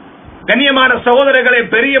கண்ணியமான சகோதரர்களை,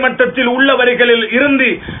 பெரிய மட்டத்தில் உள்ளவர்களில் இருந்து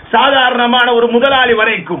சாதாரணமான ஒரு முதலாளி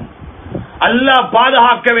வரைக்கும் அல்லாஹ்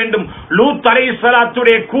பாதுகாக்க வேண்டும். லூத்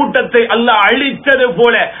அலைஹிஸ்ஸலாத்துடைய கூட்டத்தை அல்லாஹ் அழித்தது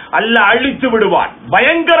போல அல்லாஹ் அழித்து விடுவான்.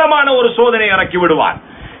 பயங்கரமான ஒரு சோதனை இறக்கி விடுவான்.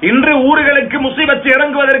 இன்று ஊர்களுக்கு முசீபத்து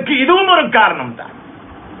இறங்குவதற்கு இதுவும் ஒரு காரணம் தான்.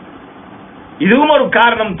 இதுவும் ஒரு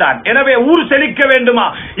காரணம் தான். எனவே ஊர் செழிக்க வேண்டுமா?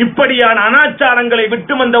 இப்படியான அனாச்சாரங்களை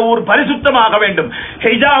விட்டு அந்த ஊர் பரிசுத்தமாக வேண்டும்.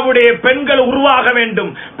 ஹிஜாபுடைய பெண்கள் உருவாக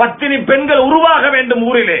வேண்டும். பத்தினி பெண்கள் உருவாக வேண்டும்.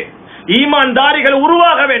 ஊரிலே ஈமான்தாரிகள்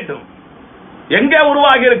உருவாக வேண்டும். எங்க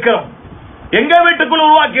உருவாகி இருக்கிறோம்? எங்க வீட்டுக்குள்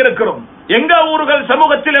உருவாக்கி இருக்கிறோம்? எங்க ஊர்கள்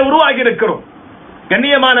சமூகத்திலே உருவாகி இருக்கிறோம்?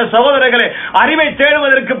 கண்ணியமான சகோதரர்களே, அறிவை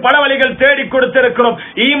தேடுவதற்கு பல வழிகள் தேடி கொடுத்திருக்கிறோம்.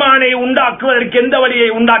 ஈமானை உண்டாக்குவதற்கு எந்த வழியை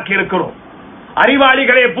உண்டாக்கி இருக்கிறோம்?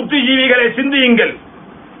 அறிவாளிகளே, புத்திஜீவிகளே, சிந்தியுங்கள்.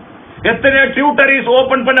 எத்தனை டியூட்டரிஸ்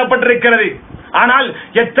ஓபன் பண்ணப்பட்டிருக்கிறது. ஆனால்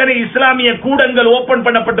எத்தனை இஸ்லாமிய கூடங்கள் ஓபன்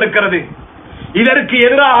பண்ணப்பட்டிருக்கிறது. இதற்கு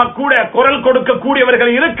எதிராக கூட குரல்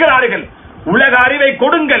கொடுக்கக்கூடியவர்கள் இருக்கிறார்கள். உலக அறிவை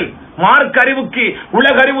கொடுங்கள். மார்க் அறிவுக்கு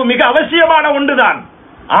உலக அறிவு மிக அவசியமான ஒன்றுதான்.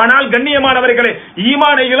 ஆனால் கண்ணியமானவர்களே,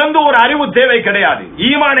 ஈமானை இழந்து ஒரு அறிவு தேவை கிடையாது.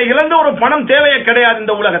 ஈமானை இழந்து ஒரு பணம் தேவையே கிடையாது.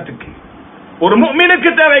 இந்த உலகத்துக்கு ஒரு முஃமினுக்கு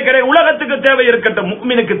தேவை கிடையாது. உலகத்துக்கு தேவை இருக்கட்டும்,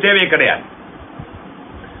 முஃமினுக்கு தேவை கிடையாது.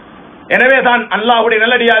 எனவேதான் அல்லாஹ்வுடைய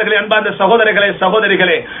நல்லடியார்களே, அன்பார்ந்த சகோதரர்களே,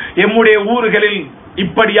 சகோதரிகளே, எம்முடைய ஊர்களில்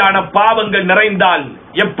இப்படியான பாவங்கள் நிறைந்தால்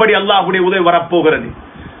எப்படி அல்லாஹ்வுடைய உதவி வரப்போகிறது?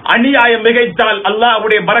 அநியாயம் மிகைத்தால்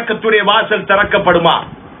அல்லாஹ்வுடைய பரக்கத்துடைய வாசல் திறக்கப்படுமா?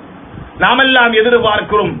 நாமெல்லாம்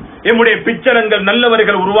எதிர்பார்க்கிறோம் எம்முடைய பிச்சரங்கள்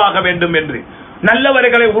நல்லவர்கள் உருவாக வேண்டும் என்று.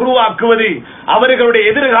 நல்லவர்களை உருவாக்குவது, அவர்களுடைய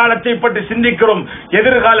எதிர்காலத்தை பற்றி சிந்திக்கிறோம்.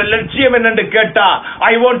 எதிர்கால லட்சியம் என்னென்று கேட்டா,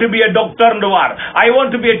 I want to be a doctor என்றுவார், I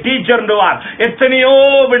want to be a teacher என்றுவார். எத்தனையோ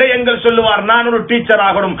விடயங்கள் சொல்லுவார். நான் ஒரு டீச்சர்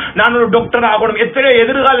ஆகணும், நான் ஒரு டாக்டர் ஆகணும். எத்தனையோ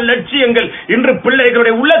எதிர்கால லட்சியங்கள் இன்று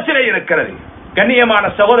பிள்ளைகளுடைய உள்ளத்திலே இருக்கிறது. கண்ணியமான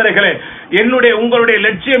சகோதரர்களே, என்னுடைய உங்களுடைய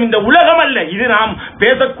லட்சியம் இந்த உலகம் அல்ல. இது நாம்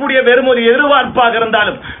பேசக்கூடிய வெறும் ஒரு எதிர்பார்ப்பாக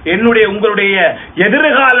இருந்தாலும் என்னுடைய உங்களுடைய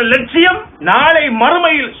எதிர்கால லட்சியம் நாளை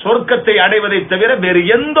மறுமையில் சொர்க்கத்தை அடைவதை தவிர வேறு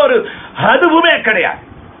எந்த ஒரு அதுவுமே கிடையாது.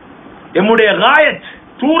 எம்முடைய காயத்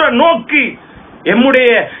தூர நோக்கி,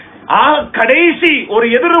 எம்முடைய கடைசி ஒரு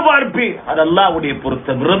எதிர்பார்ப்பு அது அல்லாஹ்வுடைய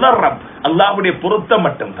பொருத்தம். அல்லாஹ்வுடைய பொருத்தம்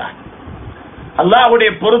மட்டும்தான். அல்லாஹ்வுடைய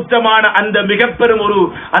பொருத்தமான அந்த மிக பெரும் ஒரு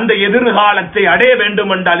அந்த எதிர்காலத்தை அடைய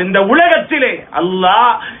வேண்டும் என்றால் இந்த உலகத்திலே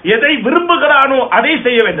அல்லாஹ் எதை விரும்புகிறானோ அதை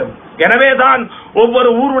செய்ய வேண்டும். எனவேதான் ஒவ்வொரு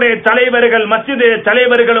ஊருடைய தலைவர்கள், மஸ்ஜித்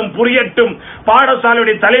தலைவர்களும் புரியட்டும்,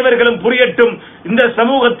 பாடசாலையுடைய தலைவர்களும் புரியட்டும், இந்த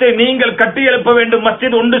சமூகத்தை நீங்கள் கட்டியெழுப்ப வேண்டும்.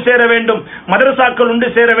 மஸ்ஜித் ஒன்று சேர வேண்டும், மதரசாக்கள் ஒன்று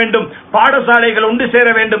சேர வேண்டும், பாடசாலைகள் ஒன்று சேர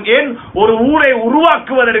வேண்டும். ஏன்? ஒரு ஊரை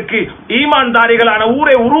உருவாக்குவதற்கு, ஈமான்தாரிகளான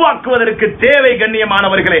ஊரை உருவாக்குவதற்கு தேவை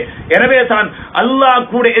கண்ணியமானவர்களே. எனவே தான் அல்லாஹ்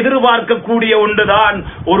கூட எதிர்பார்க்கக்கூடிய ஒன்றுதான்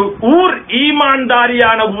ஒரு ஊர்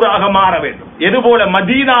ஈமான்தாரியான ஊராக மாற வேண்டும். எதுபோல?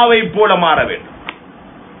 மதீனாவை போல மாற வேண்டும்.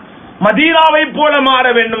 மதீனாவை போல மாற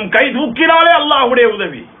வேண்டும். கை தூக்கினாலே அல்லாஹ்வுடைய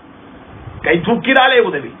உதவி, கை தூக்கினாலே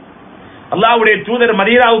உதவி. அல்லாஹ்வுடைய தூதர்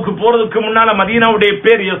மதீனாவுக்கு போறதுக்கு முன்னால மதீனாவுடைய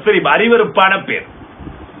பேர் யஸ்ரிப், அறிவறுப்பான பேர்.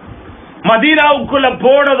 மதீனாவுக்குள்ள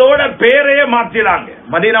போனதோட பேரையே மாத்தினாங்க.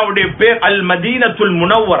 மதீனாவுடைய பேர் அல் மதீனத்துல்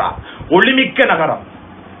முனவ்வரா, ஒளிமிக்க நகரம்.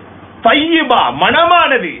 தய்யிபா,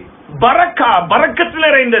 மனமானது. பரக்கா, பரக்கத்தில்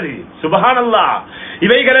நிறைந்தது. சுப்ஹானல்லாஹ்.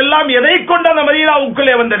 இவைகள் எல்லாம் எதை கொண்டு அந்த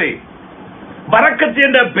மதீனாவுக்குள்ளே வந்தது? பரக்கத்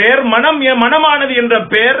என்ற பெயர், மனமானது என்ற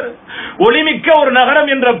பெயர், ஒளிமிக்க ஒரு நகரம்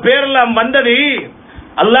என்ற பெயர் எல்லாம் வந்தது.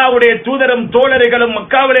 அல்லாஹ்வுடைய தூதரும் தோழர்களும்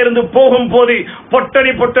மக்காவில இருந்து போகும் போது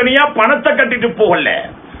பொட்டணியா பணத்தை கட்டிட்டு போகல,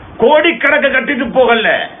 கோடிக்கணக்கு கட்டிட்டு போகல.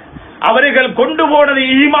 அவர்கள் கொண்டு போனது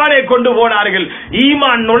ஈமானை கொண்டு போனார்கள்.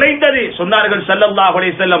 ஈமான் நுழைந்தது. சொன்னார்கள் ஸல்லல்லாஹு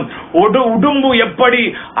அலைஹி வஸல்லம், உடும்பு எப்படி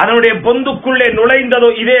அதனுடைய பொந்துக்குள்ளே நுழைந்ததோ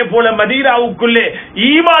இதே போல மதீனாவுக்குள்ளே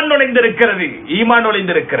ஈமான் நுழைந்திருக்கிறது. ஈமான்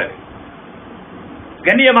நுழைந்திருக்கிறது.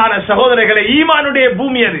 கண்ணியமான சகோதரர்களே, ஈமானுடைய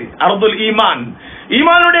பூமி அது. அர்துல் ஈமான்,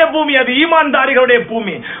 ஈமானுடைய பூமி அது. ஈமான்தாரிகளுடைய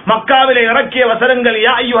பூமி. மக்காவிலே இறக்கிய வசனங்கள்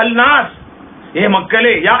யா அய்யுஹல் நாஸ், ஏ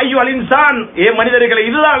மக்களே, யா அய்யுஹல் இன்சான், ஏ மனிதர்களே,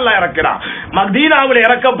 இதுதான் அல்லாஹ் இறக்கிறான். மதீனாவிலே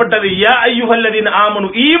இறக்கப்பட்டது யா அய்யுஹல்லதீன ஆமனு,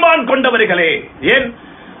 ஈமான் கொண்டவர்களே. ஏன்?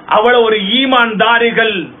 அவ்வளவு ஒரு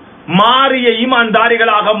ஈமான்தாரிகள் மாறிய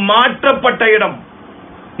ஈமான்தாரிகளாக மாற்றப்பட்ட இடம்,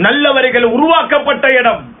 நல்லவர்கள் உருவாக்கப்பட்ட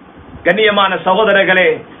இடம். கண்ணியமான சகோதரர்களே,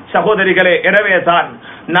 சகோதரிகளே, எனவே தான்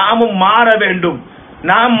நாமும் மாற வேண்டும்.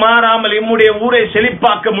 நாம் மாறாமல் எம்முடைய ஊரை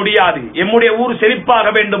செழிப்பாக்க முடியாது. எம்முடைய ஊர் செழிப்பாக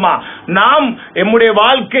வேண்டுமா, நாம் எம்முடைய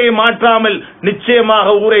வாழ்க்கையை மாற்றாமல்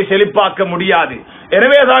நிச்சயமாக ஊரை செழிப்பாக்க முடியாது.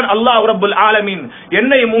 எனவேதான் அல்லாஹ் ரப்புல் ஆலமீன்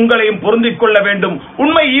என்னையும் உங்களையும் பொருந்திக் கொள்ள வேண்டும்.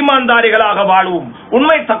 உண்மை ஈமான்தாரிகளாக வாழ்வோம்,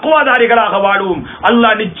 உண்மை தக்வாதாரிகளாக வாழ்வோம்.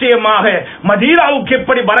 அல்லாஹ் நிச்சயமாக மதீனாவுக்கு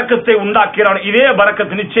எப்படி பரக்கத்தை உண்டாக்கிறான், இதே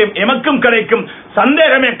பரக்கத்து நிச்சயம் எமக்கும் கிடைக்கும்,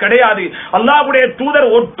 சந்தேகமே கிடையாது. அல்லாஹ்வுடைய தூதர்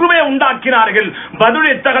ஒற்றுமை உண்டாக்கினார்கள். பத்ர்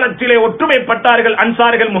யுத்தகலத்திலே ஒற்றுமைப்பட்டார்கள்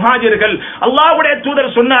அன்சார்கள், முஹாஜிர்கள். அல்லாஹ்வுடைய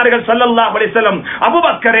தூதர் சொன்னார்கள் ஸல்லல்லாஹு அலைஹி வஸல்லம்,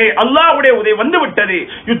 அபூபக்கரே, அல்லாஹ்வுடைய உதவி வந்துவிட்டது.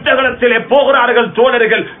 யுத்தகலத்திலே போகிறார்கள்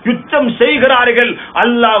தோழர்கள், யுத்தம் செய்கிறார்கள்.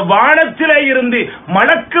 அல்லாஹ் வானத்திலே இருந்து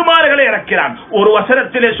மலக்குமார்களை இறக்கிறான். ஒரு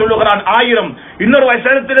வசனத்திலே சொல்லுகிறான் 1000, இன்னொரு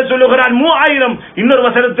வசனத்திலே சொல்லுகிறான் 3000, இன்னொரு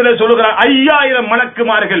வசனத்திலே சொல்லுகிறான் 5000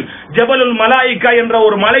 மலக்குமார்கள். ஜபலுல் மலாயிகா என்ற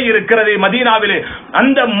ஒரு மலை இருக்கிறது மதீனாவிலே,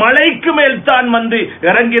 அந்த மலைக்கு மேல் தான் வந்து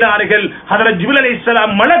இறங்கினார்கள். ஹஜ்ரத் ஜிப்ரீல்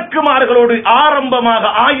அலைஹிஸ்ஸலாம் மலக்குமார்களோடு ஆரம்பமாக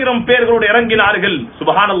 1000 பேர்களோடு இறங்கினார்கள்.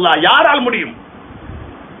 சுப்ஹானல்லாஹ். யாரால் முடியும்?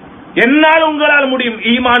 என்னால் உங்களால் முடியும்,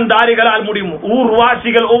 ஈமான்தாரிகளால் முடியும்.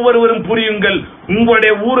 ஊர்வாசிகள் ஒவ்வொருவரும் புரியுங்கள்.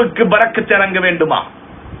 உங்களுடைய ஊருக்கு பரக்கத் இறங்க வேண்டுமா?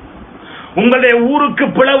 உங்களுடைய ஊருக்கு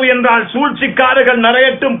பிளவு என்றால் சூழ்ச்சிக்காரர்கள்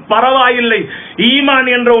நிறையட்டும், பரவாயில்லை. ஈமான்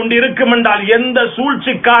என்ற ஒன்று இருக்கும் என்றால் எந்த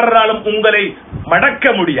சூழ்ச்சிக்காரராலும் உங்களை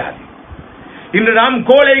மடக்க முடியாது. இன்று நாம்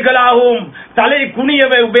கோழைகளாகவும் தலை குனிய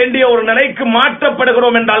வேண்டிய ஒரு நிலைக்கு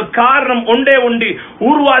மாற்றப்படுகிறோம் என்றால் காரணம் ஒன்றே ஒன்று.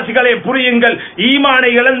 ஊர்வாசிகளை புரியுங்கள்.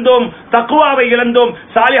 ஈமானை இழந்தோம், தக்வாவை இழந்தோம்,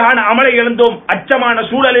 சாலிஹான அமலை இழந்தோம். அச்சமான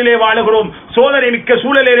சூழலிலே வாழுகிறோம், சோதனை மிக்க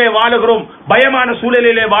சூழலிலே வாழுகிறோம், பயமான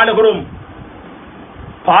சூழலிலே வாழுகிறோம்,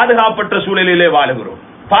 பாதுகாப்பற்ற சூழலிலே வாழுகிறோம்.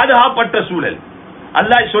 பாதுகாப்பற்ற சூழல்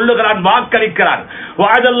அல்லாஹ் சொல்லுகிறான், வாக்களிக்கிறான்.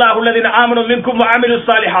 வஅதல்லாஹு அல்லதீன ஆமனு மின்கும் வஅமிலுஸ்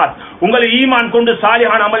ஸாலிஹாத், உங்களை ஈமான் கொண்டு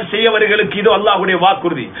சாலிஹான அமல் செய்யவர்களுக்கு இது அல்லாஹ்வுடைய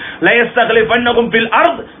வாக்குறுதி. லா யஸ்தக்லிஃபன்னகும் ஃபில்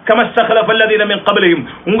அர்த் கமா யஸ்தக்லஃபல்லதீன மின் க்பலிஹிம்,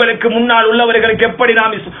 உங்களுக்கு முன்னால் உள்ளவர்களுக்கு எப்படி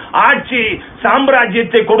நாம் ஆட்சி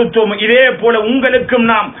சாம்ராஜ்யத்தை கொடுத்தோம், இதே போல உங்களுக்கும்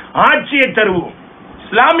நாம் ஆட்சியை தருவோம்,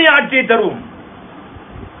 இஸ்லாமிய ஆட்சியை தருவோம்.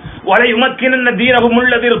 வலையுமக்கின தீனஹும்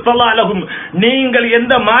அல்லதி இர்தலாலஹும், நீங்கள்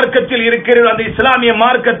எந்த மார்க்கத்தில் இருக்கிறீர்கள் அந்த இஸ்லாமிய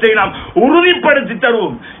மார்க்கத்தை நாம் உறுதிப்படுத்தி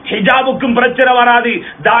தருவோம். ஹிஜாபுக்கும் பிரச்சனை வராது,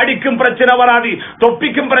 தாடிக்கும் பிரச்சனை வராது,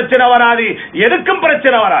 தொப்பிக்கும் பிரச்சனை வராது, எதுக்கும்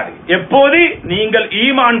பிரச்சனை வராது. எப்போது நீங்கள்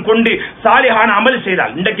ஈமான் கொண்டு சாலிஹான அமல்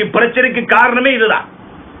செய்தால். இன்றைக்கு பிரச்சனைக்கு காரணமே இதுதான்.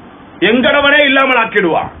 எங்கடவனே இல்லாமல்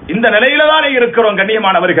ஆக்கிடுவான். இந்த நிலையில தானே இருக்கிறோம்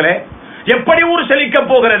கண்ணியமானவர்களே. எப்படி ஊர் செழிக்க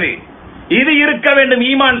போகிறது? இது இருக்க வேண்டும்.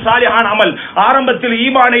 ஈமான் சாலிஹான அமல். ஆரம்பத்தில்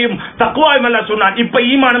ஈமானையும் தக்வாவையும் அல்லாஹ் சொன்னான். இப்ப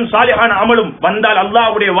ஈமானும் சாலிஹான அமலும் வந்தால்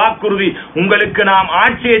அல்லாஹ்வுடைய வாக்குறுதி, உங்களுக்கு நாம்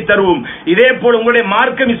ஆட்சியை தருவோம். இதே போல உங்களுடைய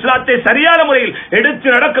மார்க்கம் இஸ்லாத்தை சரியான முறையில் எடுத்து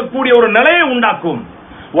நடக்கக்கூடிய ஒரு நிலையை உண்டாக்கும்.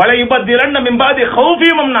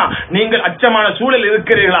 நீங்கள் அச்சமான சூழல்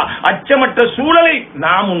இருக்கிறீர்களா? அச்சமற்ற சூழலை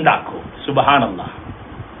நாம் உண்டாக்கும். சுப்ஹானல்லாஹ்.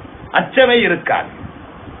 அச்சமே இருக்காது,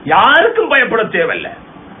 யாருக்கும் பயப்பட தேவையில்லை.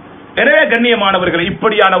 எனவே கண்ணியமானவர்கள்,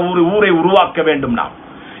 இப்படியான ஊரை உருவாக்க வேண்டும். நாம்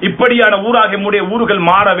இப்படியான ஊராக எம்முடைய ஊர்கள்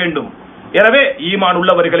மாற வேண்டும். எனவே ஈமான்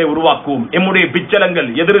உள்ளவர்களை உருவாக்குவோம். எம்முடைய பிச்சலங்கள்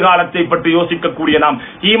எதிர்காலத்தை பற்றி யோசிக்கக்கூடிய நாம்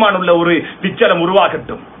ஈமான் உள்ள ஒரு பிச்சலம்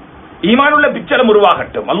உருவாகட்டும். ஈமானுள்ள பிச்சலம்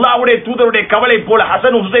உருவாகட்டும். அல்லாஹ்வுடைய தூதருடைய கவலை போல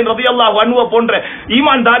ஹசன் ஹுசைன் ரலியல்லாஹு அன்ஹு போன்ற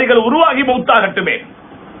ஈமான்தாரிகள் உருவாகி மௌத்தாகட்டுமே.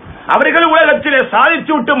 அவர்கள் உலகத்திலே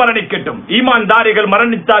சாதித்து விட்டு மரணிக்கட்டும். ஈமான்தாரிகள்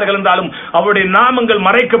மரணித்தார்கள் என்றாலும் அவருடைய நாமங்கள்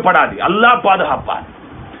மறைக்கப்படாது. அல்லாஹ் பாதுகாப்பார்.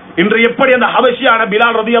 இன்று எப்படி அந்த ஹபஷியான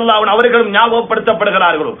பிலால் ரலியல்லாஹு அன்ஹு அவர்களும்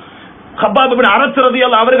ஞாபகப்படுத்தப்படுகிறார்களோ, கப்பாப் இப்னு அரஸ்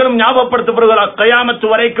ரலியல்லாஹு அவர்களும் ஞாபகப்படுத்தப்படுகிறார்கள். கியாமத்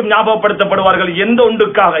வரைக்கும் ஞாபகப்படுத்தப்படுவார்கள். எந்த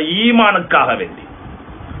ஒன்றுக்காக? ஈமானுக்காக வேண்டி.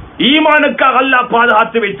 ஈமானுக்காக அல்லாஹ்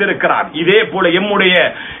பாதுகாத்து வைத்திருக்கிறார். இதே போல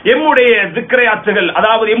எம்முடைய திக்ரையாத்துகள்,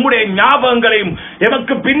 அதாவது எம்முடைய ஞாபகங்களையும்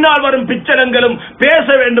எமக்கு பின்னால் வரும் பிச்சலங்களும் பேச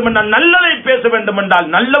வேண்டும் என்றால், நல்லதை பேச வேண்டும் என்றால்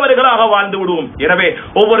நல்லவர்களாக வாழ்ந்து விடுவோம். எனவே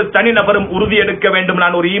ஒவ்வொரு தனிநபரும் உறுதி எடுக்க வேண்டும்.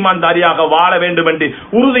 நான் ஒரு ஈமான்தாரியாக வாழ வேண்டும் என்று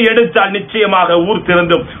உறுதி எடுத்தால் நிச்சயமாக ஊர்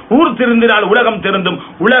திருந்தும். ஊர் திருந்தினால் உலகம் திருந்தும்.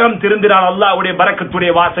 உலகம் திருந்தினால் அல்லாஹ்வுடைய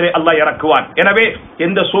பரக்கத்துடைய வாசலை அல்லாஹ் இறக்குவான். எனவே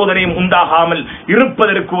எந்த சோதனையும் உண்டாகாமல்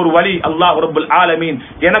இருப்பதற்கு ஒரு வழி அல்லாஹ் ரப்பல் ஆலமீன்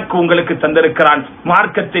எனக்கு உங்களுக்கு தந்திருக்கிறான்.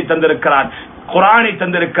 மார்க்கத்தை தந்திருக்கிறான், குர்ஆனை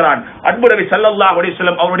தந்திருக்கிறான். அன்பு நபி ஸல்லல்லாஹு அலைஹி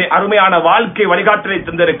வஸல்லம் அவருடைய அருமையான வாழ்க்கை வழிகாட்டலை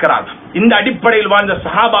தந்திருக்கிறான். இந்த அடிப்படையில் வாழ்ந்த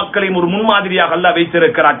சஹாபாக்களையும் ஒரு முன்மாதிரியாக அல்லாஹ்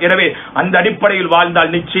வைத்திருக்கிறான். எனவே அந்த அடிப்படையில்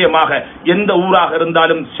வாழ்ந்தால் நிச்சயமாக எந்த ஊராக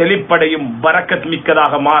இருந்தாலும் செழிப்படையும், பரக்கத்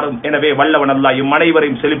மிக்கதாக மாறும். எனவே வல்லவன் அல்லாஹ் எம்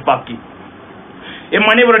அனைவரையும் செழிப்பாக்கி, எம்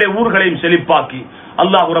அனைவருடைய ஊர்களையும் செழிப்பாக்கி,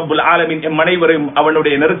 அல்லாஹ் ரப்பல் ஆலமீன் எம் அனைவரையும்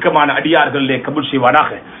அவனுடைய நெருக்கமான அடியார்களிலே கபூல்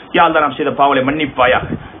செய்வானாக. யா அல்லாஹ் நாம் செய்த பாவங்களை மன்னிப்பாயாக.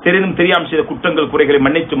 தெரிந்தும் தெரியாமல் செய்த குற்றங்கள் குறைகளை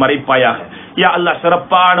மன்னித்து மறைப்பாயாக. யா அல்லாஹ்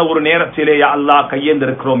சிறப்பான ஒரு நேரத்திலே யா அல்லாஹ்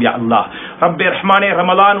கையேந்திருக்கிறோம். யா அல்லாஹ் ரப்பே ரஹ்மானே,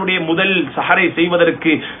 ரமலானுடைய முதல் சஹரை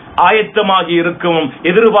செய்வதற்கு ஆயத்தமாகி இருக்கும்,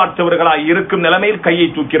 எதிர்பார்த்தவர்களாய் இருக்கும் நிலைமையில் கையை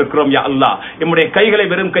தூக்கி இருக்கிறோம். யா அல்லாஹ் நம்முடைய கைகளை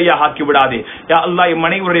வெறும் கையாக ஆக்கி விடாதே. யா அல்லாஹ் எம்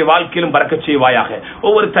அனைவருடைய வாழ்க்கையிலும் பரக்கத் செய்வாயாக.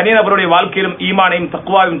 ஒவ்வொரு தனிநபருடைய வாழ்க்கையிலும் ஈமானையும்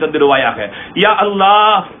தக்வாவையும் தந்திடுவாயாக. யா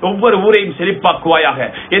அல்லாஹ் ஒவ்வொரு ஊரையும்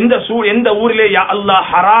செழிப்பாக்குவாயாக. எந்த ஊரிலே யா அல்லாஹ்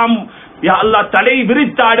ஹராம் யா அல்லாஹ் தலை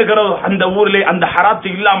விரித்தாடுகிறோ அந்த ஊரிலே அந்த ஹராத்தை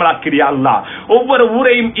இல்லாமல் ஆக்கிறியா அல்லாஹ். ஒவ்வொரு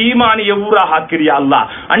ஊரையும் ஈமானிய ஊராக ஆக்கிறியா அல்லாஹ்.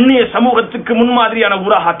 அந்நிய சமூகத்துக்கு முன்மாதிரியான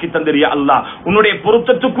ஊராக ஆக்கி தந்திரியா அல்லாஹ். உன்னுடைய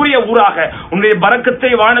பொருத்தத்துக்குரிய ஊராக, உன்னுடைய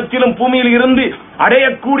பரக்கத்தை வானத்திலும் பூமியில் இருந்து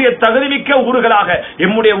அடையக்கூடிய தகுதிமிக்க ஊர்களாக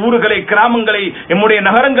எம்முடைய ஊர்களை, கிராமங்களை, எம்முடைய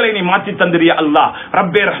நகரங்களை நீ மாற்றி தந்திரியா அல்லாஹ்.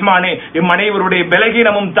 ரப்பே ரஹ்மானே, எம் அனைவருடைய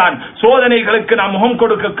பலகீனமும் தான் சோதனைகளுக்கு நாம் முகம்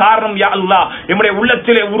கொடுக்க காரணம் யா அல்லாஹ். எம்முடைய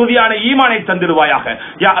உள்ளத்திலே உறுதியான ஈமானை தந்திடுவாயாக.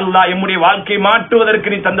 யா அல்லாஹ் எம்முடைய வாழ்க்கை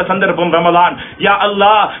மாற்றுவதற்கு நீ தந்த சந்தர்ப்பம் ரமலான். யா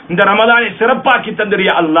அல்லாஹ் இந்த ரமலானை சிறப்பாக்கி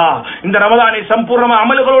தந்திரியா அல்லாஹ். இந்த ரமலானை சம்பூர்ண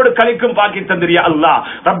அமல்களோடு கழிக்கும் பாக்கி தந்திரியா அல்லாஹ்.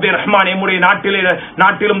 ரப்பே ரஹ்மான், எம்முடைய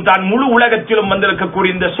நாட்டிலும் தான் முழு உலகத்திலும்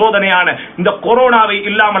வந்திருக்கக்கூடிய இந்த சோதனையான இந்த கொரோனாவை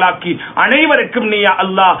இல்லாமலாக்கி அனைவருக்கும் நீ யா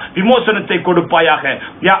அல்லாஹ் விமோசனத்தை கொடுப்பாயாக.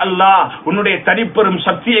 யா அல்லாஹ் உன்னுடைய தனிப்பெரும்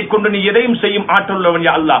சக்தியை கொண்டு நீ எதையும் செய்யும் ஆற்றல் உள்ளவன்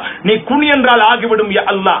யா அல்லாஹ். நீ குனி என்றால் ஆகிவிடும் யா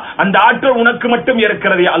அல்லாஹ். அந்த ஆற்றல் உனக்கு மட்டும்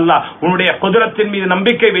இருக்கிறது யா அல்லாஹ். உன்னுடைய குதிரத்தின் மீது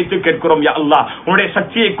நம்பிக்கை வைத்து கேட்கிறோம் யா அல்லாஹ். உன்னுடைய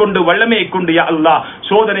சக்தியை கொண்டு, வல்லமையை கொண்டு யா அல்லாஹ்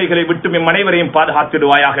சோதனைகளை விட்டு எம் அனைவரையும்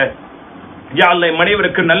பாதுகாத்திடுவாயாக. யா அல்லாஹ்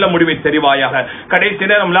மனிதருக்கு நல்ல முடிவை தெரிவாயாக. கடைசி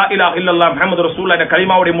நேரம் லா இலாஹ இல்லல்லாஹ் முஹம்மது ரசூலுல்லாஹ் என்ற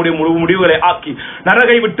கலிமாவுடைய முடிவுகளை ஆக்கி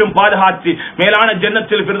நரகை விட்டும் பாதுகாத்து மேலான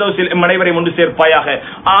ஜன்னத்தில் ஃபிர்தௌஸில் எம் அனைவரையும் ஒன்று சேர்ப்பாயாக.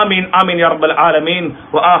 ஆமீன் ஆமீன் யா ரப்பல் ஆலமீன்.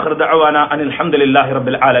 வ ஆகிரு தஅவானா அனில் ஹம்துலில்லாஹி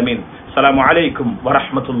ரப்பில் ஆலமீன். அஸ்ஸலாமு அலைக்கும் வ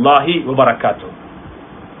ரஹ்மத்துல்லாஹி வ பரகாத்துஹு.